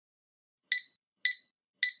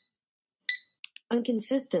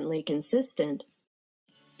Inconsistently consistent.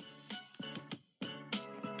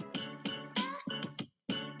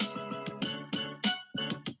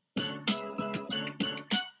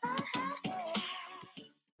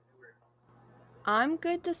 I'm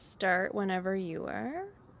good to start whenever you are.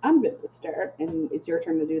 I'm good to start, and it's your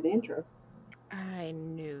turn to do the intro. I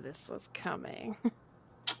knew this was coming.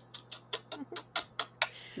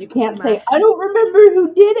 You can't say, I don't remember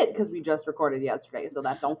who did it, because we just recorded yesterday, so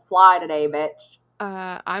that don't fly today, bitch.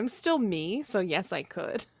 I'm still me, so yes, I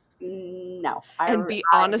could. No. And be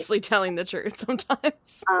honestly telling the truth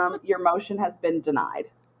sometimes. Your motion has been denied.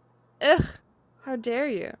 Ugh, how dare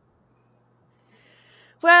you?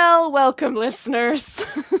 Well, welcome, listeners.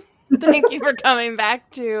 Thank you for coming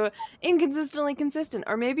back to Inconsistently Consistent.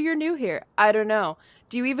 Or maybe you're new here. I don't know.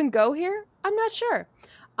 Do you even go here? I'm not sure.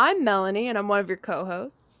 I'm Melanie, and I'm one of your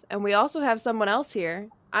co-hosts. And we also have someone else here.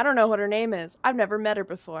 I don't know what her name is. I've never met her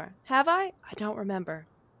before. Have I? I don't remember.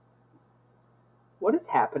 What is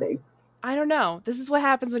happening? I don't know. This is what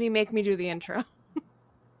happens when you make me do the intro.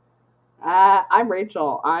 I'm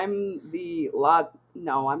Rachel. I'm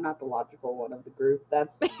No, I'm not the logical one of the group.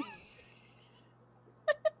 That's...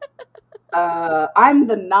 I'm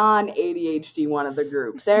the non-ADHD one of the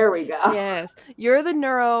group. There we go. Yes. You're the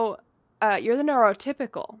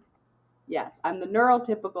neurotypical. Yes, I'm the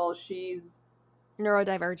neurotypical. She's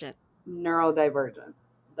neurodivergent. Neurodivergent.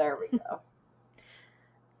 There we go.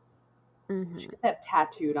 Mm-hmm. We should get that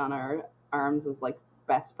tattooed on our arms as like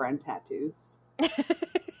best friend tattoos.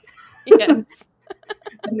 Yes.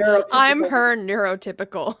 I'm her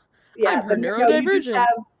neurotypical. Yeah, I'm her neurodivergent.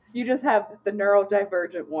 You just have the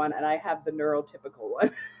neurodivergent one, and I have the neurotypical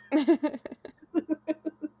one.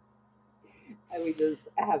 And we just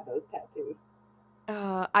have those tattoos.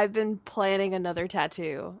 I've been planning another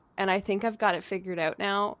tattoo, and I think I've got it figured out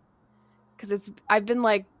now. Because I've been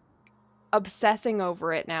like obsessing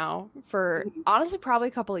over it now for honestly probably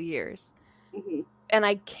a couple of years. Mm-hmm. And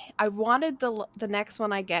I wanted the next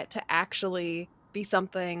one I get to actually be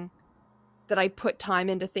something that I put time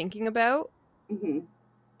into thinking about. Mm-hmm.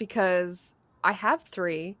 Because I have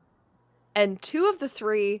 3, and 2 of the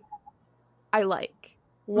 3 I like.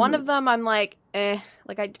 One of them I'm like,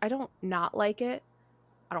 like I don't not like it.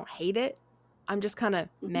 I don't hate it. I'm just kind of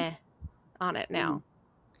meh on it now.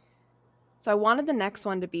 So I wanted the next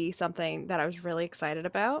one to be something that I was really excited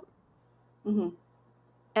about. Mm-hmm.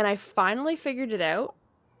 And I finally figured it out,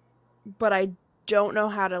 but I don't know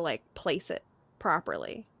how to like place it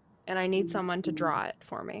properly. And I need someone to draw it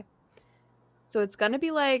for me. So it's going to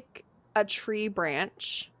be like a tree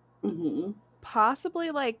branch. Mm-hmm.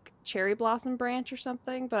 Possibly like cherry blossom branch or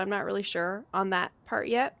something, but I'm not really sure on that part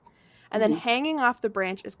yet. And then hanging off the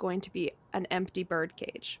branch is going to be an empty bird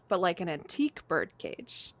cage, but like an antique bird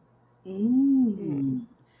cage. And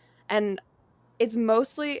it's going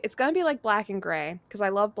to be like black and gray, because I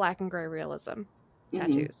love black and gray realism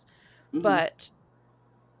tattoos. But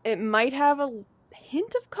it might have a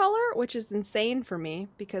hint of color, which is insane for me,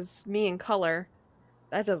 because me and color,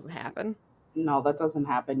 that doesn't happen. No, that doesn't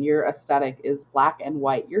happen. Your aesthetic is black and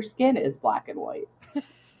white. Your skin is black and white.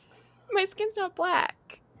 My skin's not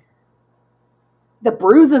black. The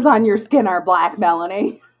bruises on your skin are black,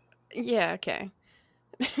 Melanie. Yeah, okay.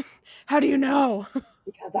 How do you know?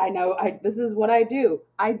 Because I know. This is what I do.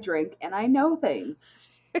 I drink and I know things.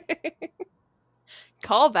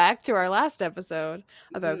 Call back to our last episode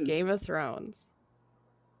about Game of Thrones.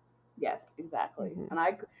 Yes, exactly. And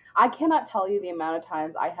I cannot tell you the amount of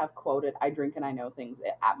times I have quoted "I drink and I know things"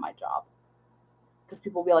 at my job. Because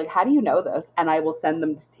people will be like, "How do you know this?" And I will send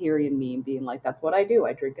them to Tyrion meme being like, "That's what I do.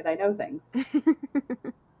 I drink and I know things."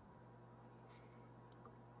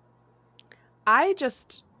 I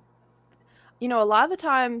just, a lot of the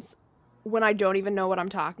times when I don't even know what I'm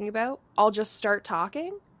talking about, I'll just start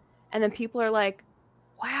talking, and then people are like,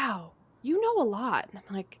 "Wow, you know a lot." And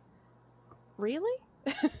I'm like, "Really?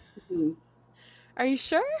 Are you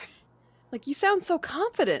sure? Like, you sound so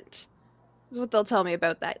confident," is what they'll tell me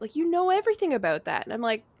about that. Like, you know everything about that. And I'm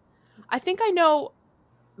like, I think I know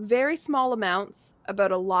very small amounts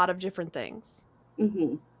about a lot of different things.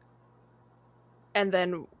 And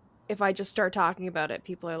then if I just start talking about it,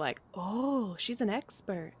 people are like, "Oh, she's an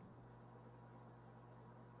expert."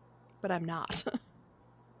 But I'm not.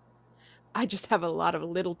 I just have a lot of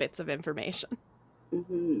little bits of information.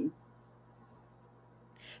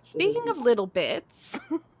 Speaking of little bits,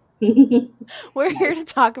 we're here to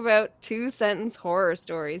talk about 2-sentence horror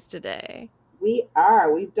stories today. We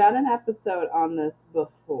are. We've done an episode on this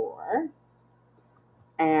before.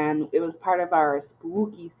 And it was part of our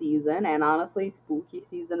spooky season. And honestly, spooky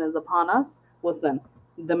season is upon us. Listen,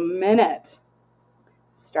 the minute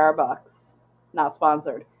Starbucks not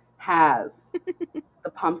sponsored, has the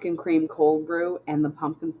pumpkin cream cold brew and the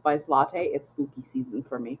pumpkin spice latte, it's spooky season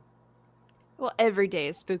for me. Well, every day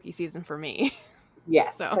is spooky season for me.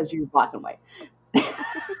 Yes, So. because you're black and white.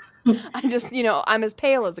 I just, I'm as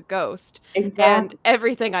pale as a ghost. Exactly. And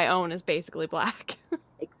everything I own is basically black.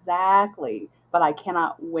 Exactly. But I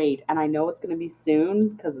cannot wait. And I know it's going to be soon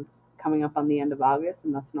because it's coming up on the end of August,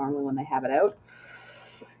 and that's normally when they have it out.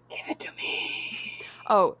 Give it to me.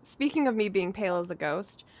 Oh, speaking of me being pale as a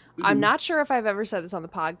ghost, I'm not sure if I've ever said this on the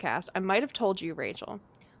podcast. I might have told you, Rachel.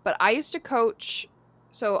 But I used to coach.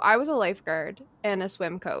 So I was a lifeguard and a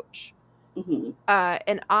swim coach. Mm-hmm.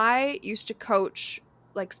 And I used to coach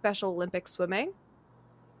like Special Olympics swimming.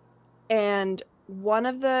 And one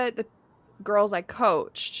of the girls I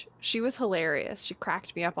coached, she was hilarious. She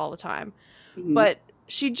cracked me up all the time. Mm-hmm. But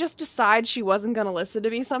she'd just decide she wasn't going to listen to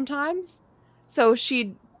me sometimes. So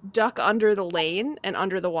she'd duck under the lane and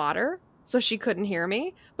under the water so she couldn't hear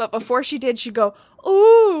me. But before she did, she'd go,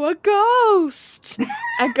 "Ooh, a ghost!"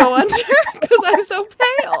 and go under because I'm so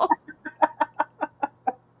pale.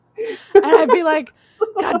 And I'd be like,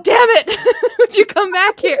 "God damn it! Would you come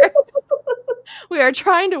back here? We are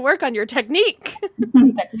trying to work on your technique."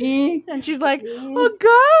 Technique. And she's like, "A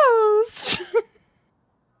ghost!"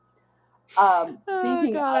 Oh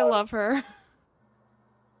God, I love her.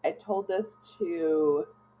 I told this to,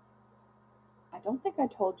 I don't think I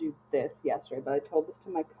told you this yesterday, but I told this to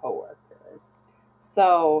my coworker.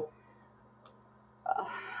 So,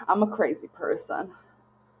 I'm a crazy person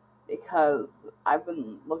because I've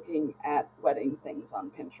been looking at wedding things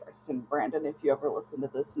on Pinterest. And Brandon, if you ever listen to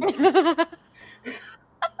this,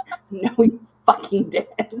 no, you fucking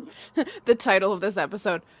didn't. The title of this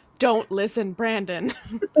episode, "Don't Listen, Brandon."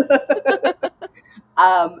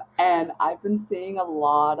 And I've been seeing a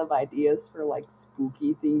lot of ideas for like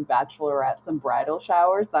spooky themed bachelorettes and bridal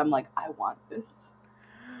showers. I'm like, I want this.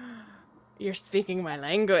 You're speaking my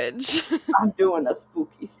language. I'm doing a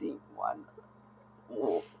spooky themed one.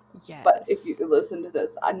 Yes. But if you listen to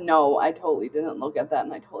this, I know I totally didn't look at that,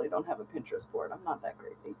 and I totally don't have a Pinterest board. I'm not that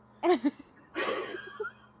crazy.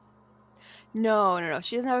 No.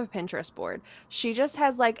 She doesn't have a Pinterest board. She just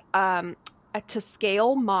has like a to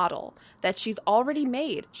scale model that she's already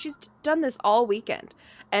made. She's done this all weekend.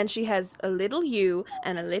 And she has a little you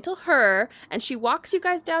and a little her, and she walks you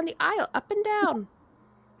guys down the aisle, up and down.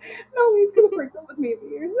 No, he's gonna break up with me if he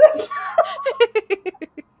hears this.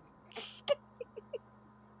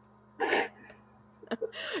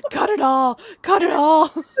 Cut it all.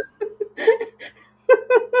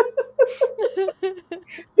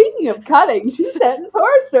 Speaking of cutting, Two Sentence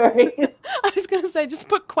Horror Stories. I was going to say, just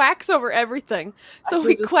put quacks over everything. So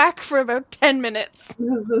we quack for about 10 minutes.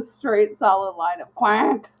 This is a straight, solid line of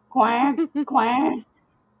quack, quack, quack.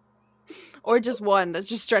 Or just one that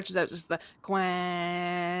just stretches out, just the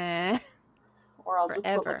quack. Or I'll forever.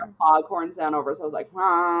 just put like a foghorn sound over, so I was like,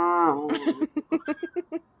 wow.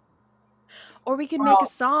 Or we can make a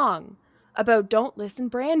song about "Don't Listen,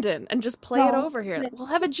 Brandon" and just play it over here. We'll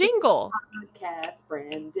have a jingle. Podcast,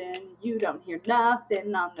 Brandon. You don't hear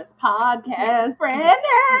nothing on this podcast,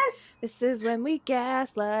 Brandon. This is when we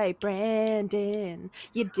gaslight Brandon.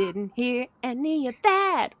 You didn't hear any of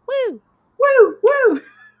that. Woo! Woo! Woo!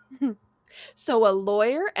 So a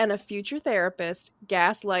lawyer and a future therapist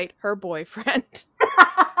gaslight her boyfriend.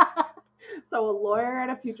 So a lawyer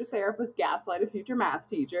and a future therapist gaslight a future math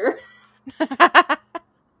teacher.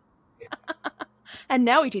 And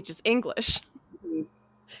now he teaches English. Mm-hmm.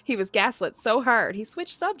 He was gaslit so hard, he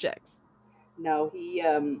switched subjects. No, he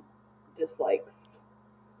dislikes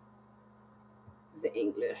the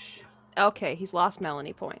English. Okay, he's lost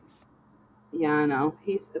Melanie points. Yeah, I know.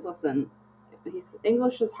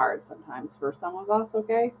 English is hard sometimes for some of us,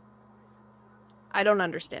 okay? I don't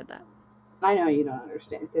understand that. I know you don't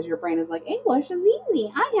understand because your brain is like, English is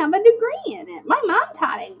easy. I have a degree in it. My mom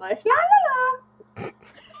taught English. La la la.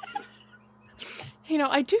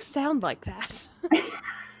 I do sound like that.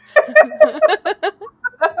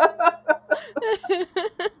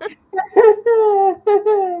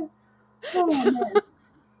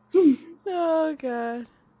 Oh, God.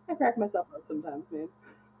 I crack myself up sometimes,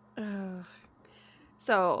 man.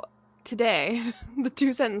 So, today, the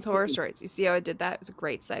 2 sentence horror stories. You see how I did that? It was a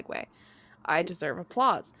great segue. I deserve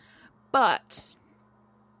applause. But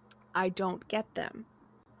I don't get them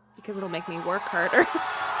because it'll make me work harder.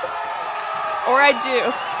 Or I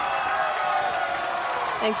do.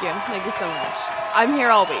 Thank you. Thank you so much. I'm here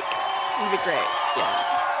all week. It'll be great. Yeah.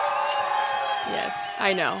 Yes,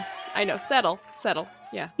 I know. Settle.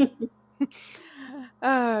 Yeah.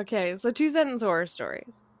 Okay, so 2 sentence horror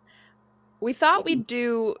stories. We thought we'd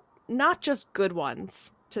do not just good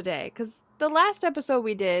ones today, because the last episode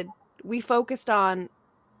we did, we focused on,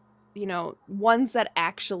 ones that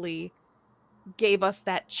actually gave us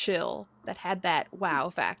that chill, that had that wow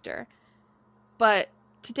factor. But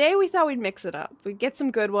today we thought we'd mix it up. We'd get some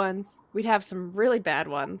good ones. We'd have some really bad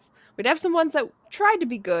ones. We'd have some ones that tried to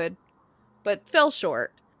be good, but fell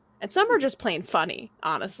short. And some are just plain funny,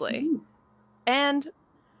 honestly. And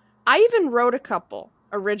I even wrote a couple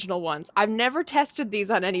original ones. I've never tested these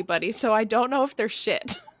on anybody, so I don't know if they're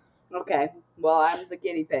shit. Okay. Well, I'm the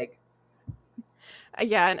guinea pig.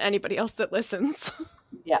 Yeah, and anybody else that listens.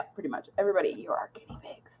 Yeah, pretty much. Everybody, you're our guinea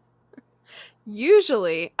pigs.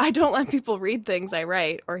 Usually, I don't let people read things I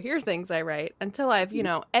write or hear things I write until I've,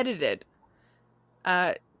 edited.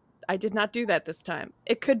 I did not do that this time.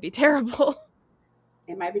 It could be terrible.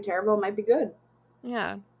 It might be terrible, it might be good.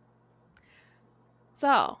 Yeah.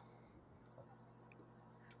 So,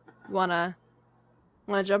 wanna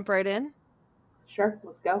jump right in? Sure,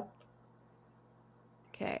 let's go.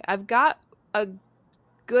 Okay, I've got a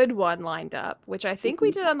good one lined up, which I think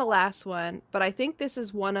we did on the last one, but I think this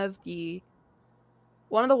is one of the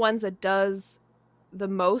ones that does the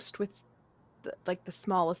most with the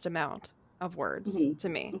smallest amount of words to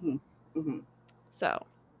me. So,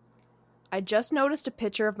 I just noticed a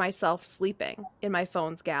picture of myself sleeping in my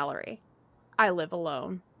phone's gallery. I live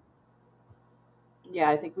alone. Yeah,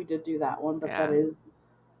 I think we did do that one, but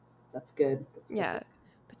that's good. Yeah.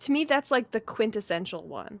 But to me, that's like the quintessential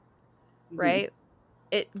one, right?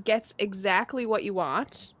 It gets exactly what you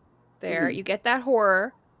want there. You get that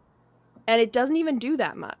horror, and it doesn't even do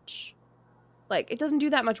that much. Like, it doesn't do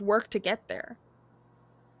that much work to get there.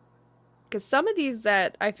 Because some of these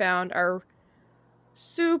that I found are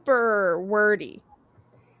super wordy,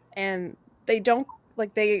 and they don't,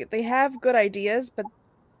 they have good ideas, but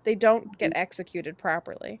they don't get executed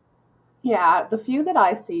properly. Yeah, the few that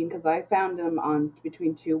I've seen, because I found them on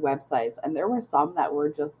between two websites, and there were some that were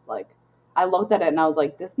just like, I looked at it and I was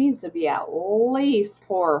like, this needs to be at least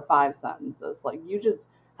 4 or 5 sentences. Like, you just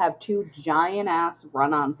have 2 giant ass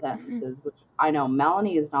run-on sentences, which I know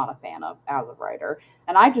Melanie is not a fan of as a writer,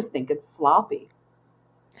 and I just think it's sloppy.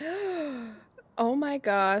 Oh my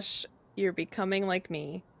gosh, you're becoming like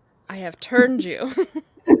me. I have turned you.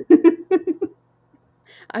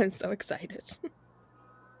 I'm so excited.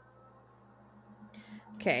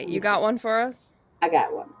 Okay, you got one for us? I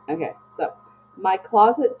got one. Okay, so my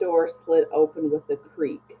closet door slid open with a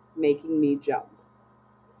creak, making me jump.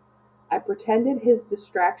 I pretended his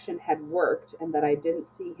distraction had worked and that I didn't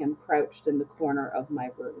see him crouched in the corner of my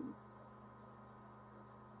room.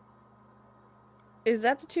 Is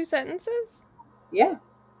that the 2 sentences? Yeah.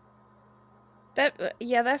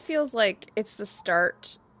 That feels like it's the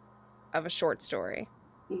start of a short story.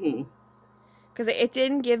 Because it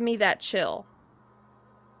didn't give me that chill.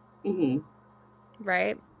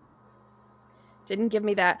 Right? Didn't give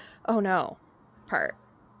me that, oh no, part.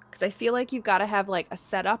 Because I feel like you've got to have like a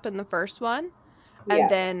setup in the first one and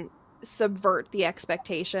then subvert the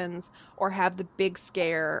expectations or have the big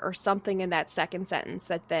scare or something in that second sentence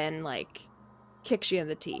that then like kicks you in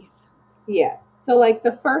the teeth. Yeah. So like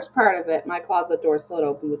the first part of it, my closet door slid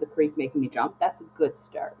open with a creak making me jump. That's a good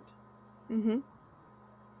start. I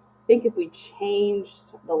think if we changed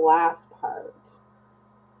the last part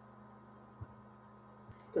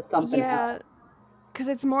to something else. Because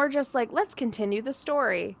it's more just like, let's continue the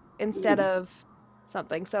story instead of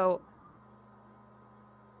something. So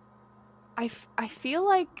I feel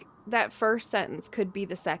like that first sentence could be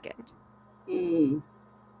the second.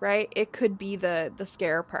 Right? It could be the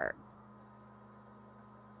scare part.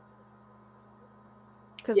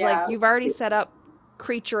 Because like you've already set up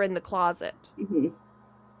creature in the closet.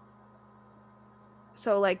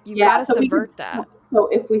 So like you've got to subvert that. So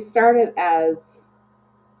if we started as...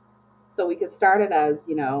 So we could start it as,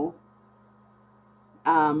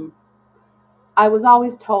 I was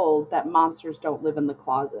always told that monsters don't live in the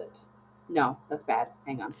closet. No, that's bad.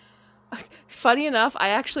 Hang on. Funny enough, I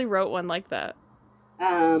actually wrote one like that.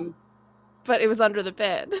 But it was under the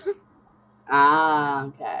bed.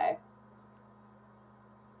 Okay.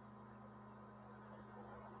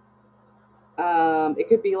 It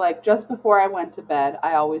could be like, just before I went to bed,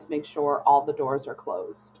 I always make sure all the doors are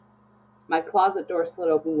closed. My closet door slid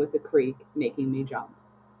open with a creak, making me jump.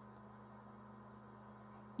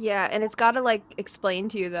 Yeah, and it's got to like explain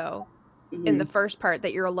to you though, in the first part,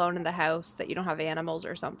 that you're alone in the house, that you don't have animals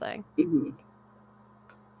or something.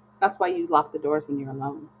 That's why you lock the doors when you're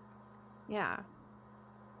alone. Yeah.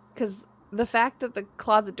 Because the fact that the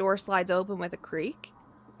closet door slides open with a creak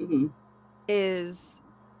is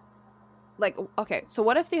like, okay, so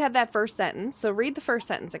what if you had that first sentence? So read the first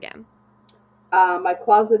sentence again. My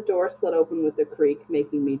closet door slid open with a creak,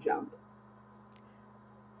 making me jump.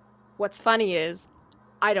 What's funny is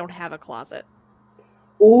I don't have a closet.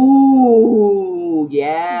 Ooh,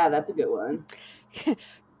 yeah, that's a good one.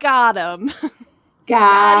 Got him.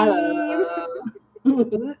 Got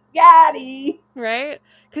him. Got him. Right?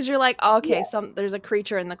 Because you're like, oh, okay, Yeah. there's a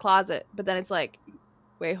creature in the closet, but then it's like,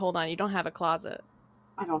 wait, hold on, you don't have a closet.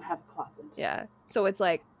 I don't have a closet. Yeah. So it's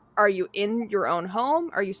like, are you in your own home?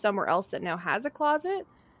 Are you somewhere else that now has a closet?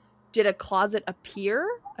 Did a closet appear?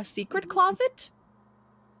 A secret closet?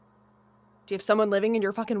 Do you have someone living in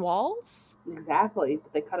your fucking walls? Exactly.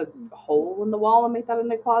 Did they cut a hole in the wall and make that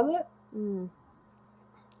into a closet?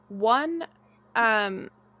 One,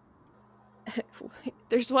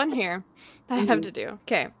 there's one here that I have to do.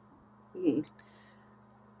 Okay.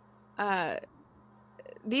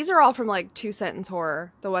 These are all from like 2-sentence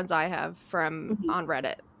horror, the ones I have from on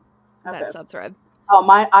Reddit, that subthread. Oh,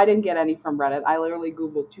 I didn't get any from Reddit. I literally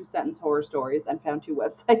Googled 2-sentence horror stories and found 2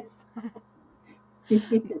 websites.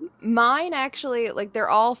 Mine actually, like, they're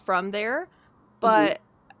all from there, but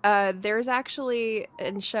there's actually,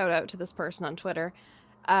 and shout out to this person on Twitter,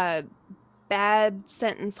 Bad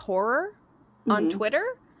Sentence Horror on Twitter,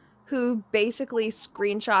 who basically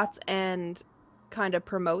screenshots and kind of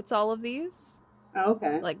promotes all of these. Oh,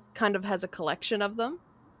 okay. Like, kind of has a collection of them.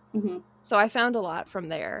 So I found a lot from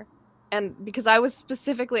there. And because I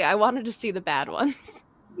wanted to see the bad ones.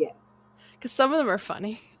 Yes. Because some of them are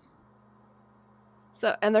funny.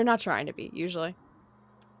 So, and they're not trying to be, usually.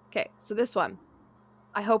 Okay, so this one.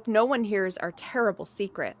 I hope no one hears our terrible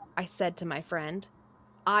secret, I said to my friend.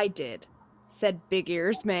 I did, said Big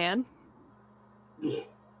Ears Man.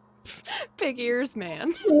 Big Ears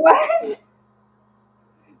Man. What?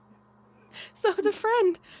 So the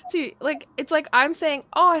friend, like, it's like I'm saying,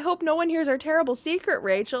 oh, I hope no one hears our terrible secret,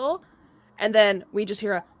 Rachel. And then we just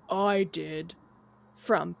hear I did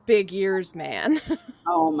from Big Ears Man.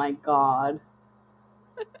 Oh my god.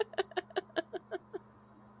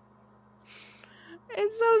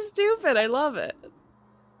 It's so stupid. I love it.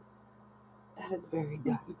 That is very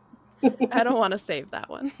dumb. I don't want to save that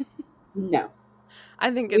one. No. I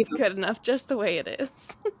think it's good enough just the way it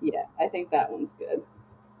is. Yeah, I think that one's good.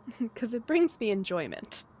 Because it brings me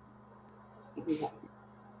enjoyment. Yeah.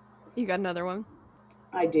 You got another one?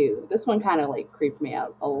 I do. This one kind of like creeped me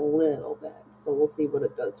out a little bit. So we'll see what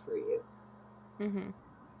it does for you.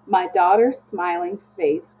 My daughter's smiling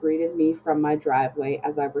face greeted me from my driveway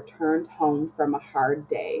as I returned home from a hard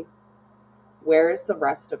day. Where is the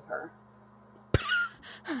rest of her?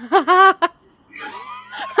 I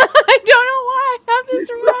don't know why I have this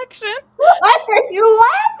reaction. Why are you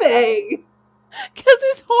laughing? Because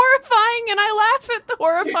it's horrifying and I laugh at the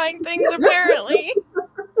horrifying things, apparently.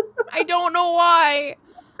 I don't know why.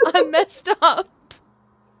 I'm messed up.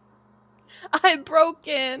 I'm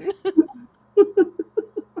broken.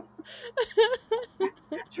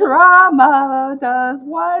 Trauma does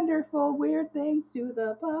wonderful, weird things to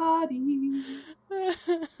the body.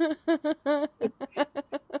 I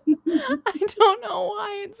don't know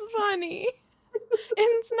why it's funny.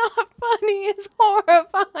 It's not funny, it's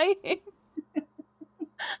horrifying.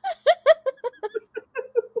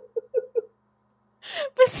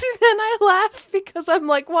 But see, then I laugh because I'm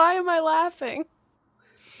like, why am I laughing?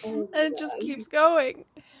 And it just keeps going.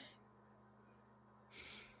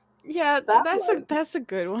 Yeah, that's a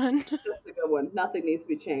good one. That's a good one. Nothing needs to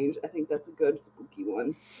be changed. I think that's a good spooky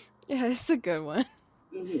one. Yeah, it's a good one.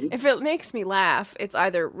 If it makes me laugh, it's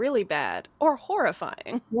either really bad or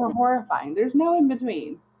horrifying. Or horrifying. There's no in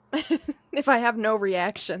between. If I have no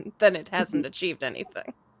reaction, then it hasn't achieved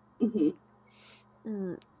anything.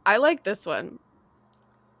 I like this one.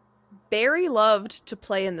 Barry loved to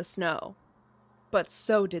play in the snow, but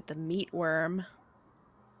so did the meatworm.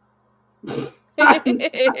 Sorry,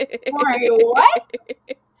 what?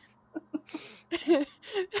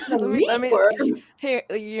 let me here,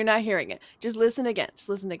 you're not hearing it. Just listen again.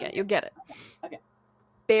 You'll get it. Okay.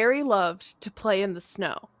 Barry loved to play in the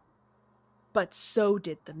snow, but so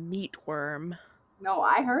did the meatworm. No,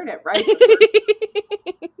 I heard it right.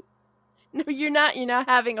 No, you're not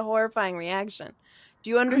having a horrifying reaction. Do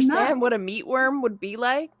you understand what a meatworm would be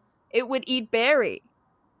like? It would eat Barry.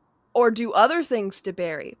 Or do other things to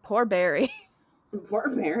Barry. Poor Barry. Poor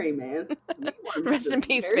Barry, man. Rest in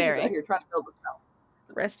peace, Barry's Barry. out here trying to build a snow.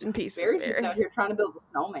 Rest in peace, Barry's Barry. out here trying to build a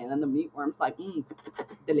snowman, and the meatworm's like,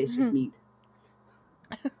 delicious meat.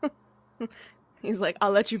 He's like, I'll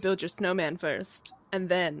let you build your snowman first, and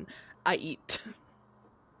then I eat.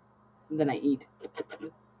 And then I eat.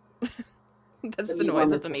 That's the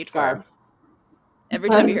noise of the meatworm. Every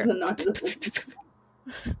time you hear,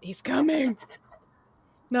 he's coming.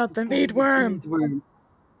 Not the meatworm.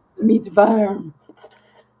 The meatworm.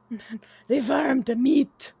 They worm the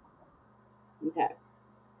meat. Okay.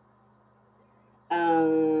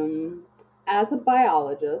 As a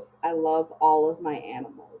biologist, I love all of my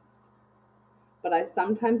animals, but I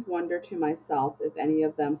sometimes wonder to myself if any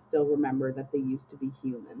of them still remember that they used to be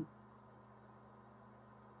human.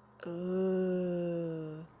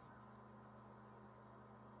 Ooh.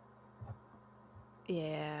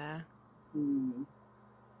 Yeah. Hmm.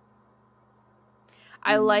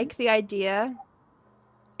 I like the idea.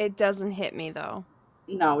 It doesn't hit me though.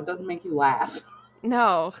 No, it doesn't make you laugh.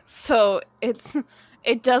 No. So it's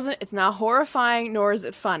not horrifying nor is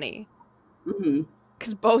it funny. Hmm.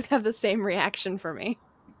 Because both have the same reaction for me.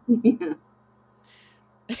 Yeah.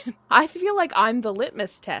 I feel like I'm the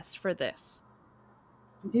litmus test for this.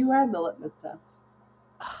 You read the litmus test.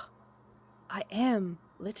 I am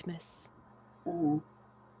litmus. Mhm.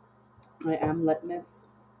 I am litmus.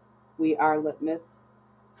 We are litmus.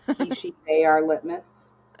 He, she, they are litmus.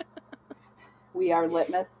 We are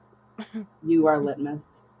litmus. You are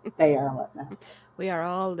litmus. They are litmus. We are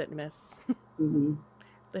all litmus. Hmm.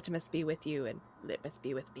 Litmus be with you and litmus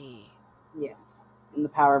be with me. Yes. And the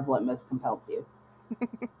power of litmus compels you.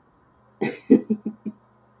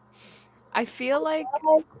 I feel like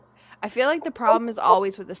the problem is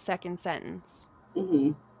always with the second sentence,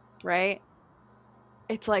 Hmm. right?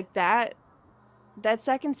 It's like that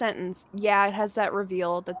second sentence, yeah, it has that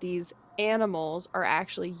reveal that these animals are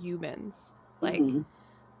actually humans. Like, Hmm.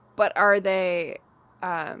 but are they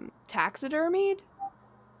taxidermied?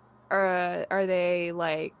 Or are they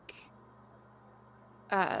like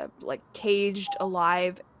caged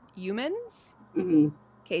alive humans? Hmm.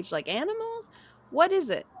 Caged like animals? What is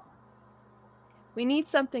it? We need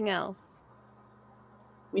something else.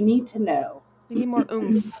 We need to know. We need more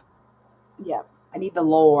oomph. Yeah. I need the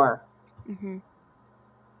lore. Mm-hmm.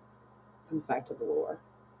 Comes back to the lore.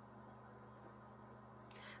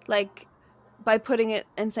 Like, by putting it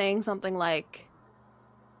and saying something like,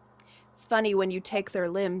 it's funny when you take their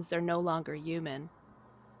limbs, they're no longer human.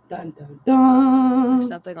 Dun dun dun. Or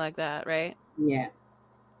something like that, right? Yeah.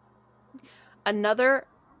 Another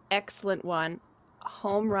excellent one,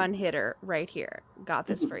 home run hitter right here. Got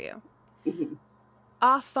this for you. Hmm.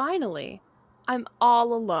 Finally, I'm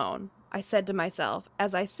all alone, I said to myself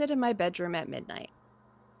as I sit in my bedroom at midnight.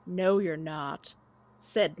 No, you're not,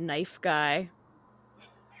 said Knife Guy.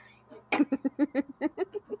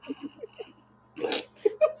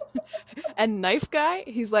 And Knife Guy,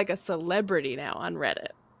 he's like a celebrity now on Reddit.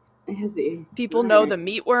 Is he? People know the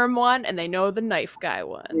meatworm one and they know the Knife Guy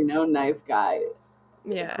one. We know Knife Guy.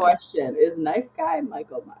 Yeah. Question: is Knife Guy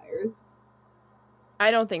Michael Myers?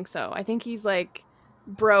 I don't think so. I think he's like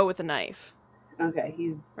bro with a knife. Okay,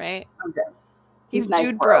 he's right. Okay. He's Knife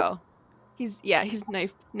dude bro. He's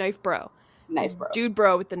knife bro. Knife he's bro. Dude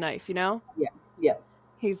bro with the knife, you know? Yeah. Yeah.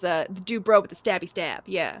 He's the dude bro with the stabby stab.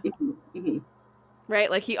 Yeah. Mm-hmm. Mm-hmm. Right?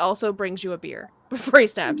 Like he also brings you a beer before he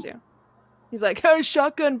stabs you. He's like, "Hey,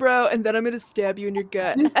 shotgun, bro," and then I'm gonna stab you in your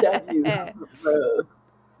gut. Stab you, bro.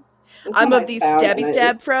 I'm of the stabby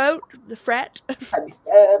stab frat. The frat.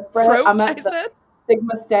 Froat, I said.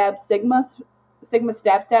 Sigma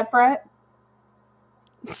stab frat.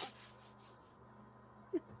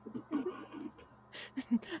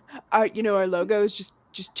 Our logo is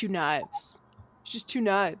just two knives. It's just two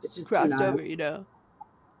knives crossed over, you know.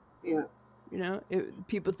 Yeah. You know,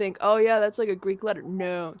 people think, oh yeah, that's like a Greek letter.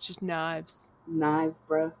 No, it's just knives. Knives,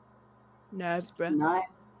 bro. Knives, bro.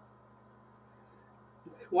 Knives.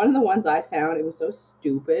 One of the ones I found, it was so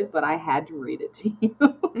stupid, but I had to read it to you.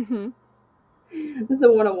 Mm-hmm. This is a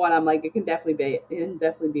 101. I'm like, it can definitely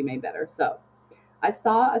be made better. So, I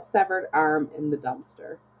saw a severed arm in the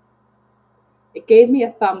dumpster. It gave me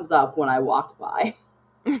a thumbs up when I walked by.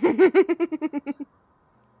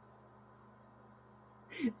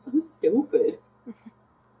 It's so stupid.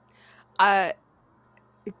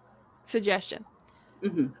 Suggestion.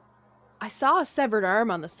 Mm-hmm. I saw a severed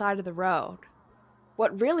arm on the side of the road.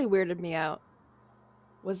 What really weirded me out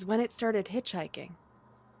was when it started hitchhiking.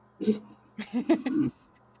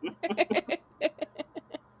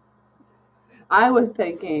 I was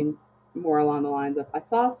thinking more along the lines of, I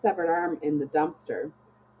saw a severed arm in the dumpster.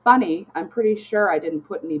 Funny, I'm pretty sure I didn't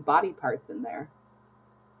put any body parts in there.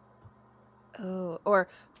 Oh, or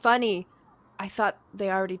funny, I thought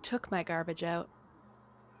they already took my garbage out.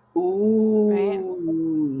 Ooh. Right?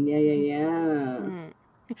 Yeah. Mm.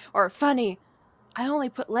 Or funny, I only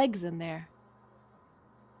put legs in there.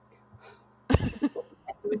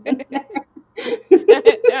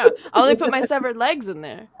 Yeah, I only put my severed legs in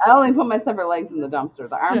there. I only put my severed legs in the dumpster.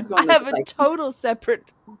 The arms go in I have a total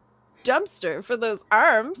separate dumpster for those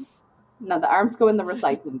arms. No, the arms go in the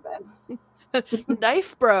recycling bin.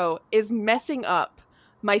 Knife Bro is messing up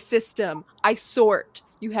my system. I sort.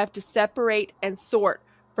 You have to separate and sort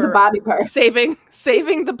The for body part. saving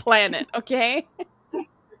the planet, okay?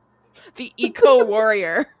 The eco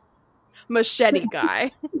warrior machete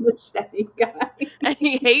guy. Machete guy. And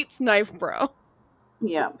he hates Knife Bro.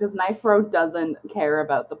 Yeah, because Knife Bro doesn't care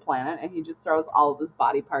about the planet, and he just throws all of his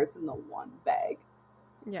body parts in the one bag.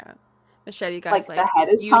 Yeah. Machete guy's Like the head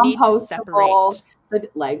is you need to compostable, separate. the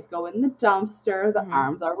legs go in the dumpster, the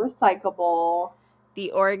arms are recyclable.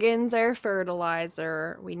 The organs are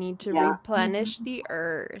fertilizer. We need to replenish the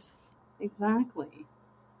earth. Exactly.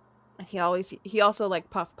 And he also like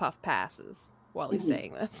puff passes while he's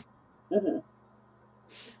saying this. Mm-hmm.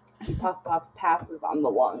 He puff passes on the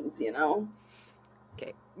lungs, you know?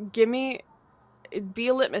 Okay. Be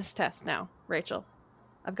a litmus test now, Rachel.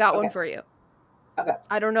 I've got one for you. Okay.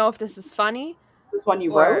 I don't know if this is funny. This one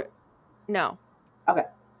you wrote? No. Okay.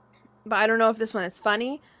 But I don't know if this one is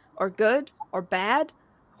funny or good or bad,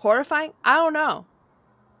 horrifying. I don't know.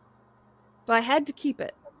 But I had to keep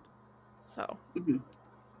it. So,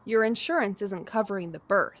 your insurance isn't covering the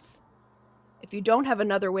birth. If you don't have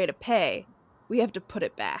another way to pay, we have to put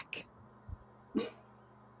it back.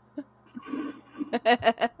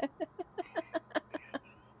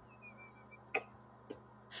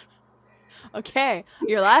 Okay,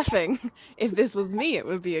 you're laughing. If this was me, it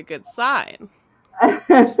would be a good sign.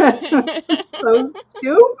 So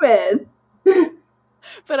stupid.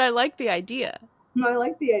 But I like the idea. I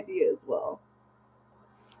like the idea as well.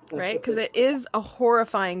 Right? Because it is a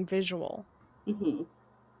horrifying visual. Mm-hmm.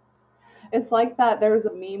 It's like that. There was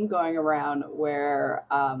a meme going around where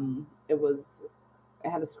it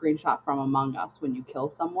had a screenshot from Among Us when you kill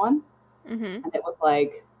someone. Mm-hmm. And it was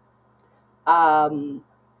like,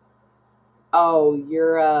 oh,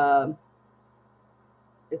 you're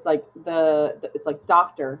it's like it's like,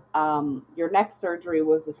 doctor, your neck surgery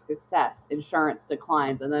was a success, insurance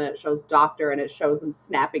declines, and then it shows doctor and it shows him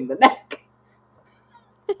snapping the neck.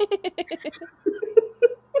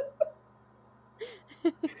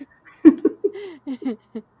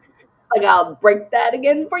 Like, I'll break that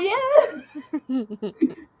again for you.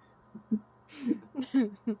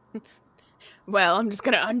 Well, I'm just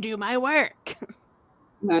gonna undo my work.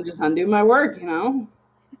 I just undo my work, you know.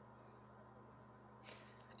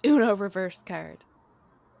 Uno reverse card.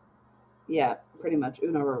 Yeah, pretty much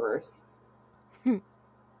Uno reverse.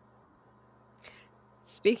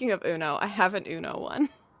 Speaking of Uno, I have an Uno one.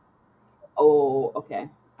 Oh, okay.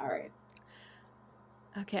 All right.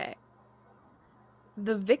 Okay.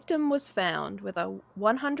 The victim was found with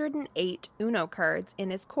 108 Uno cards in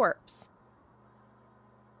his corpse.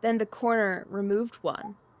 Then the coroner removed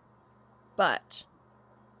one, but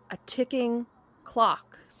a ticking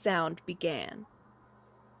clock sound began,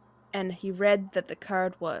 and he read that the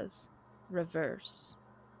card was reverse.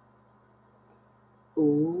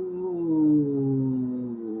 Ooh.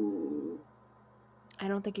 I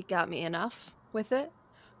don't think it got me enough with it,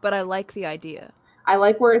 but I like the idea. I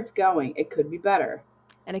like where it's going. It could be better.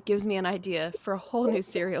 And it gives me an idea for a whole new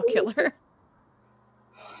serial killer.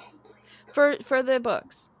 For the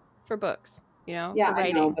books. For books, you know? Yeah, for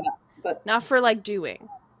writing. I know, but not for, like, doing.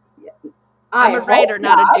 Yeah. I'm a writer,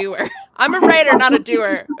 not a doer. I'm a writer, not a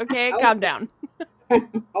doer. Okay? Calm down.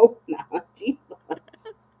 Oh, no. Jesus.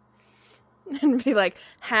 And be like,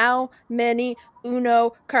 how many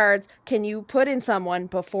Uno cards can you put in someone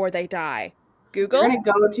before they die? Google? You're going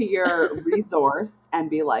to go to your resource and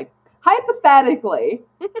be like, hypothetically,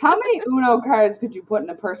 how many Uno cards could you put in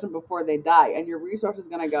a person before they die? And your resource is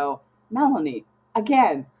going to go, Melanie,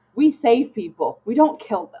 again, we save people. We don't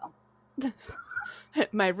kill them.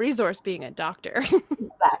 My resource being a doctor.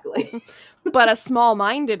 Exactly. But a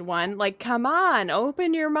small-minded one, like, come on,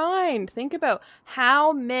 open your mind. Think about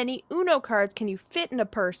how many Uno cards can you fit in a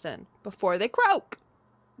person before they croak.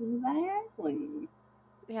 Exactly.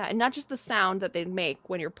 Yeah, and not just the sound that they make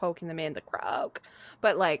when you're poking them in, the croak,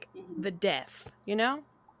 but, like, the death, you know?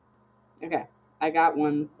 Okay, I got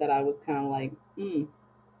one that I was kind of like,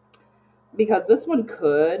 because this one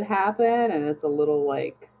could happen, and it's a little,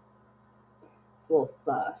 like, it's a little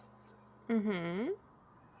sus. Mm-hmm.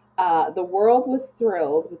 The world was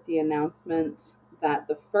thrilled with the announcement that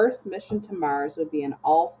the first mission to Mars would be an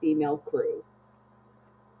all-female crew.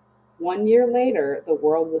 1 year later, the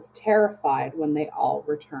world was terrified when they all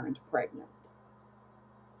returned pregnant.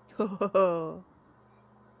 Oh.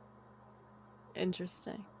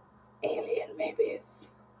 Interesting. Alien babies.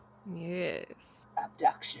 Yes.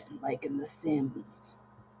 Abduction, like in The Sims.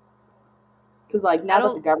 Because, like, now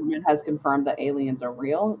that the government has confirmed that aliens are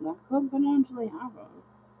real, that could potentially happen.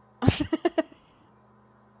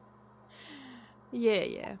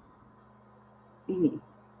 Yeah. Mm-hmm.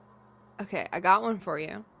 Okay, I got one for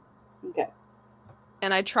you. Okay.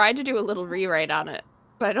 And I tried to do a little rewrite on it,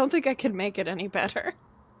 but I don't think I could make it any better.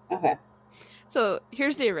 Okay. So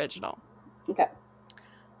here's the original. Okay.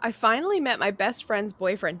 I finally met my best friend's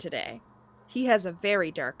boyfriend today. He has a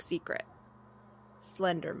very dark secret.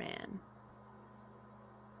 Slender Man.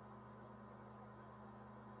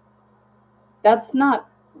 That's not.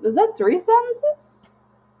 Is that 3 sentences?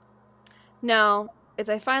 No, it's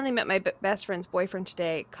I finally met my best friend's boyfriend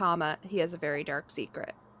today, comma, he has a very dark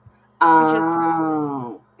secret. Which is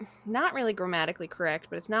not really grammatically correct,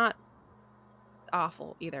 but it's not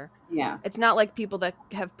awful either. Yeah. It's not like people that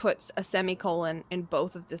have put a semicolon in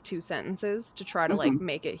both of the 2 sentences to try to like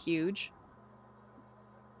make it huge.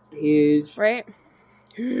 Huge. Right?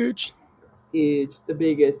 Huge. Huge. The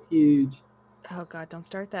biggest. Huge. Oh God, don't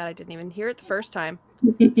start that. I didn't even hear it the first time.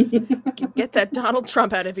 Get that Donald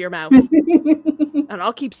Trump out of your mouth. And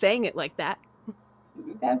I'll keep saying it like that.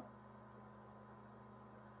 Okay.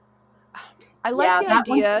 I like the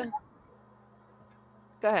idea.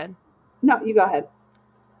 Go ahead. No, you go ahead.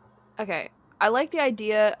 Okay. I like the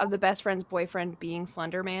idea of the best friend's boyfriend being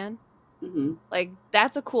Slender Man. Mm-hmm. Like,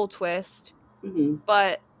 that's a cool twist. Mm-hmm.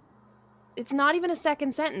 But it's not even a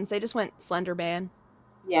second sentence. They just went Slender Man.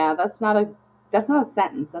 Yeah, that's not a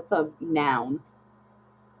sentence. That's a noun.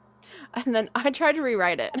 And then I tried to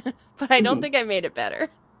rewrite it, but I don't think I made it better.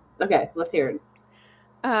 Okay, let's hear it.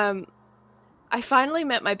 I finally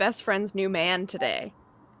met my best friend's new man today.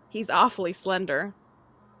 He's awfully slender.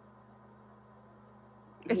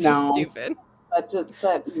 It's just stupid.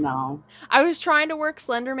 But no. I was trying to work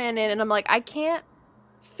Slender Man in, and I'm like, I can't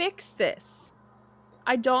fix this.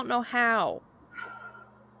 I don't know how.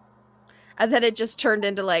 And then it just turned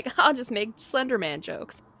into like, I'll just make Slender Man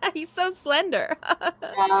jokes. He's so slender.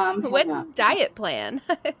 What's his diet plan?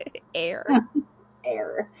 Air.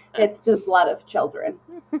 Air. It's the blood of children.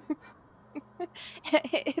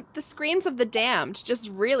 The screams of the damned just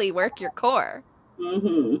really work your core.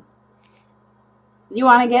 Mm-hmm. You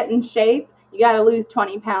want to get in shape? You got to lose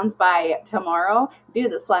 20 pounds by tomorrow? Do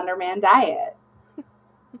the Slender Man diet.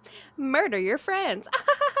 Murder your friends.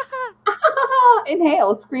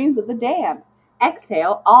 Inhale screams of the damned.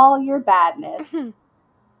 Exhale all your badness.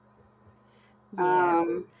 Yeah.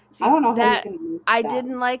 See, I don't know that, how you can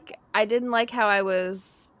I didn't like how I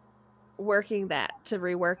was working that to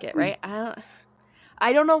rework it, right?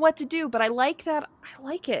 I don't know what to do, but I like that. I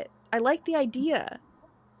like it. I like the idea.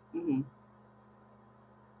 Mm-hmm.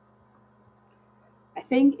 I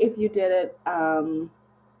think if you did it,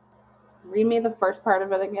 read me the first part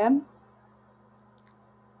of it again.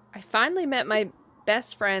 I finally met my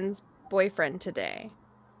best friend's boyfriend today.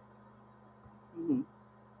 Mm-hmm.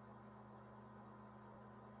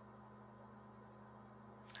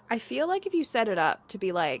 I feel like if you set it up to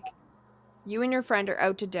be like, you and your friend are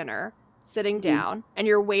out to dinner, sitting down, and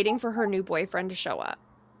you're waiting for her new boyfriend to show up.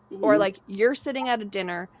 Mm-hmm. Or like you're sitting at a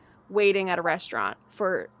dinner, waiting at a restaurant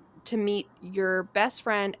to meet your best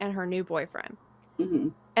friend and her new boyfriend. Mm-hmm.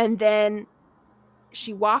 And then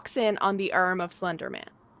she walks in on the arm of Slender Man.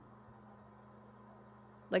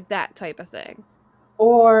 Like that type of thing.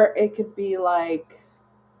 Or it could be like,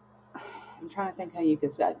 I'm trying to think how you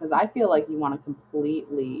could say it, because I feel like you want to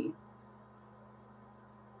completely.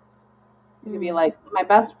 It could be like, my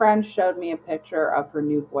best friend showed me a picture of her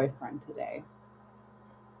new boyfriend today.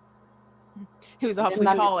 He was awfully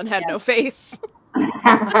tall and had no face. No.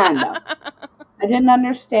 I didn't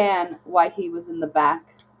understand why he was in the back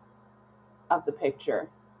of the picture.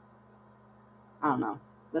 I don't know.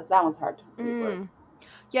 That one's hard to rework.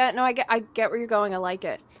 Yeah, no, I get where you're going. I like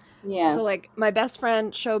it. Yeah. So, like, my best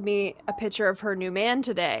friend showed me a picture of her new man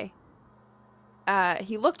today.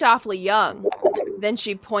 He looked awfully young. Then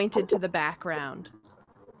she pointed to the background.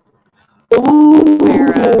 Ooh,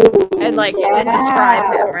 and, like, then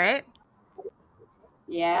describe him, right?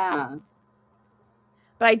 Yeah.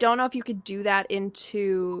 But I don't know if you could do that in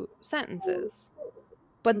 2 sentences.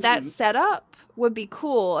 But that setup would be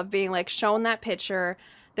cool of being, like, shown that picture.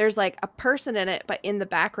 There's, like, a person in it, but in the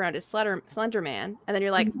background is Slender Man. And then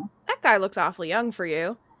you're like, that guy looks awfully young for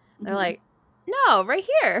you. And they're like, no, right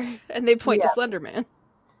here. And they point to Slender Man.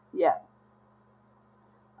 Yeah.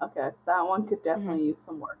 Okay. That one could definitely use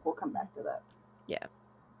some work. We'll come back to that. Yeah.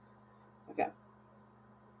 Okay.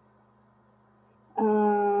 I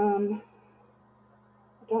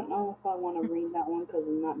don't know if I want to read that one because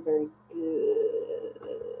I'm not very good.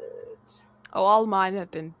 Oh, all mine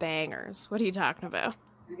have been bangers. What are you talking about?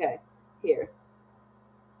 Okay, here.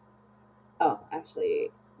 Oh,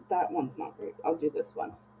 actually, that one's not great. I'll do this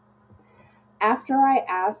one. After I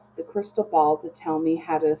asked the crystal ball to tell me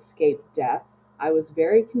how to escape death, I was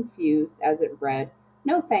very confused as it read,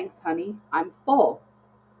 No thanks, honey. I'm full.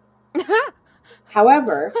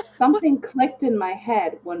 However, something clicked in my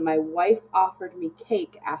head when my wife offered me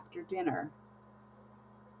cake after dinner.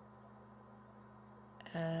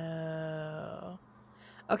 Oh.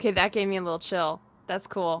 Okay, that gave me a little chill. That's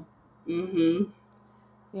cool. Mm-hmm.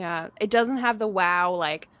 Yeah. It doesn't have the wow,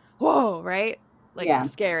 like, whoa, right? Like, Yeah.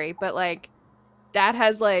 scary. But, like, that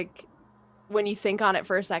has, like, when you think on it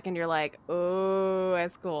for a second, you're like, oh,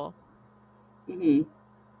 that's cool. Mm-hmm.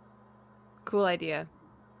 Cool idea.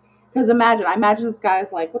 Because I imagine this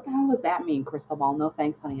guy's like, what the hell does that mean, Crystal Ball? No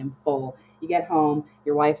thanks, honey, I'm full. You get home,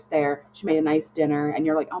 your wife's there, she made a nice dinner, and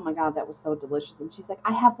you're like, oh my God, that was so delicious. And she's like,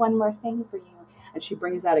 I have one more thing for you. And she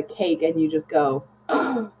brings out a cake, and you just go,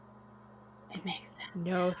 oh, it makes sense.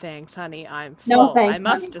 No thanks, honey, I'm No full. thanks, I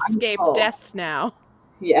must honey, escape I'm full. death now.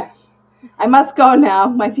 Yes. I must go now.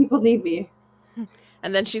 My people need me.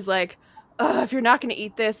 And then she's like, if you're not going to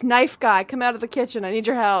eat this, knife guy, come out of the kitchen. I need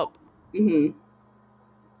your help. Mm-hmm.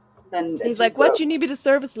 Then he's like, what, you need me to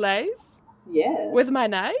serve a slice? Yeah. With my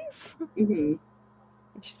knife? Mm-hmm.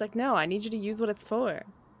 And she's like, no, I need you to use what it's for.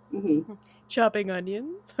 Mm-hmm. Chopping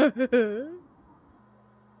onions.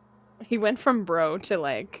 He went from bro to,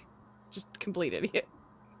 like, just complete idiot.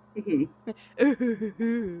 Mm-hmm.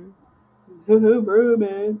 Bro,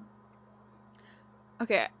 man.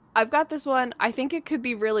 Okay, I've got this one. I think it could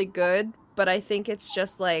be really good, but I think it's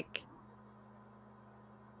just, like,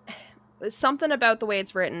 something about the way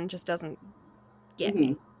it's written just doesn't get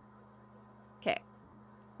me. Okay.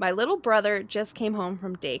 My little brother just came home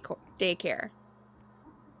from daycare.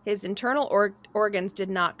 His internal organs did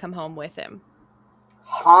not come home with him.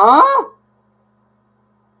 Huh?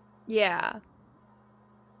 Yeah.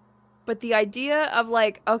 But the idea of,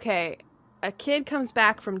 like, okay, a kid comes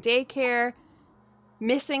back from daycare,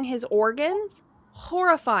 missing his organs,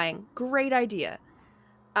 horrifying. Great idea.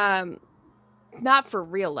 Not for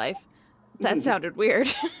real life. That sounded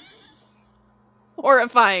weird.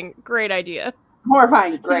 Horrifying. Great idea.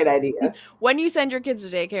 Horrifying. Great idea. When you send your kids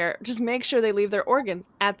to daycare, just make sure they leave their organs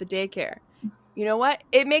at the daycare. You know what?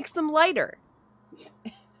 It makes them lighter.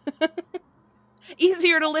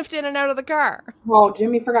 Easier to lift in and out of the car. Oh,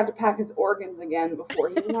 Jimmy forgot to pack his organs again before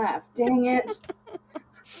he left. Dang it.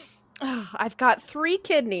 I've got 3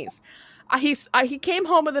 kidneys. He came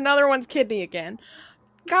home with another one's kidney again.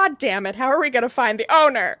 God damn it. How are we going to find the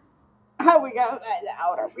owner? How are we going to find the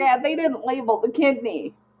owner? Yeah, they didn't label the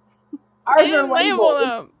kidney. Ours they didn't label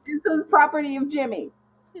them. This is property of Jimmy.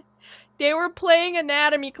 They were playing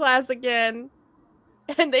anatomy class again,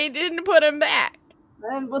 and they didn't put him back. They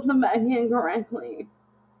didn't put them back in correctly.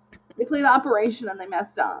 They played Operation and they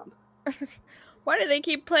messed up. Why do they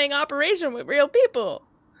keep playing Operation with real people?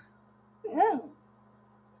 Yeah.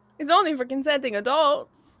 It's only for consenting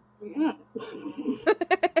adults. Yeah.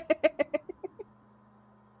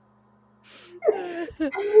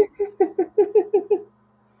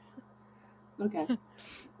 Okay.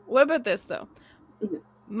 What about this, though? Mm-hmm.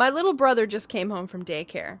 My little brother just came home from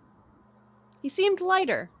daycare. He seemed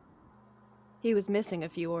lighter. He was missing a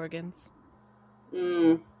few organs.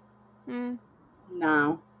 No.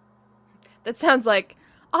 That sounds like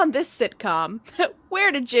on this sitcom.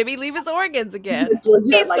 Where did Jimmy leave his organs again?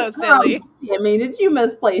 Legit, he's so silly. Jimmy, did you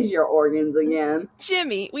misplace your organs again?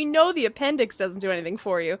 Jimmy, we know the appendix doesn't do anything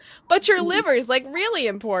for you, but your liver is, like, really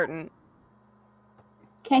important.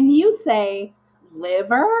 Can you say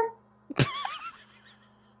liver?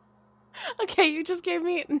 Okay, you just gave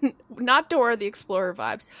me not Dora the Explorer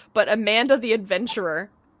vibes, but Amanda the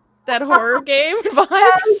Adventurer. That horror game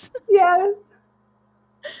vibes. Yes.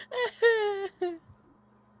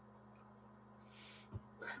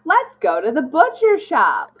 Let's go to the butcher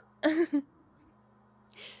shop.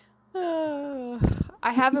 I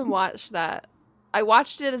haven't watched that. I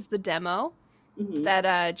watched it as the demo that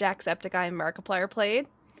Jacksepticeye and Markiplier played,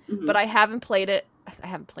 but I haven't played it.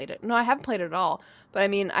 No, I haven't played it at all. But I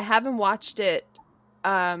mean, I haven't watched it,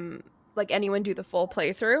 like anyone do the full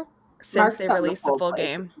playthrough since they released the full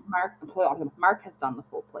game. Mark has done the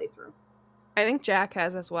full playthrough. I think Jack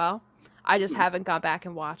has as well. I just haven't gone back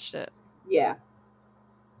and watched it. Yeah.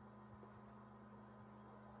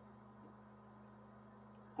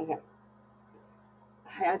 Okay.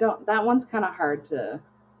 That one's kind of hard to.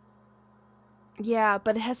 Yeah,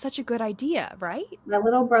 but it has such a good idea, right? My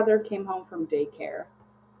little brother came home from daycare.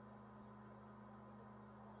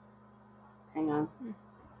 Hang on.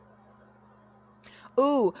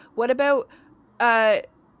 Ooh, what about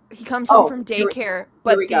he comes home from daycare,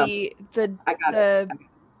 but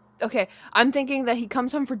okay, I'm thinking that he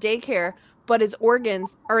comes home for daycare, but his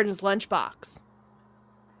organs are in his lunchbox.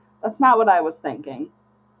 That's not what I was thinking.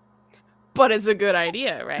 But it's a good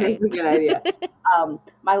idea, right? It's a good idea.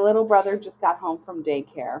 My little brother just got home from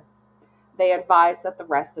daycare. They advised that the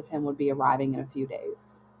rest of him would be arriving in a few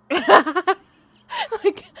days.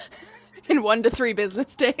 Like in 1 to 3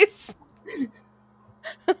 business days.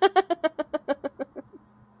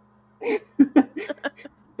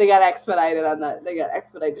 They got expedited on that. They got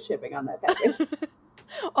expedited shipping on that package.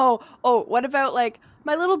 Oh, what about like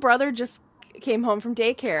my little brother just came home from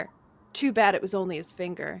daycare. Too bad it was only his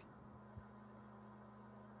finger.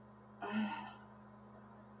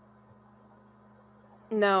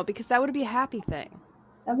 No, because that would be a happy thing.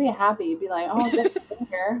 That'd be happy. You'd be like, oh, just a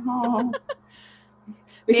finger. Oh.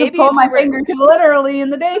 We Maybe could pull if my we were- finger too literally in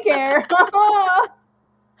the daycare.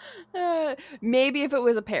 Maybe if it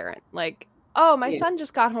was a parent. Like, oh, my Yeah. son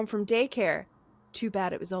just got home from daycare. Too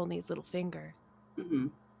bad it was only his little finger. Mm-hmm.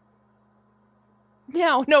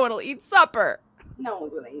 Now no one will eat supper. No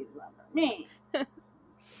one's gonna eat lumber. Me.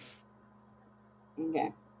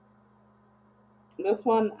 Okay. This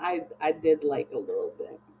one I did like a little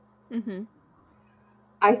bit. Mm-hmm.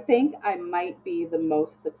 I think I might be the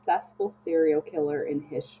most successful serial killer in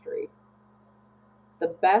history. The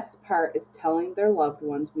best part is telling their loved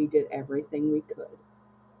ones we did everything we could.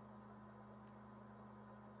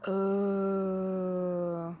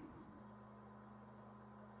 Oh.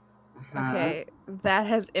 Uh-huh. Okay, that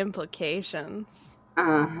has implications.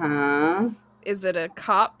 Uh-huh. Is it a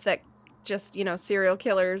cop that just, serial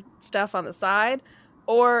killer stuff on the side?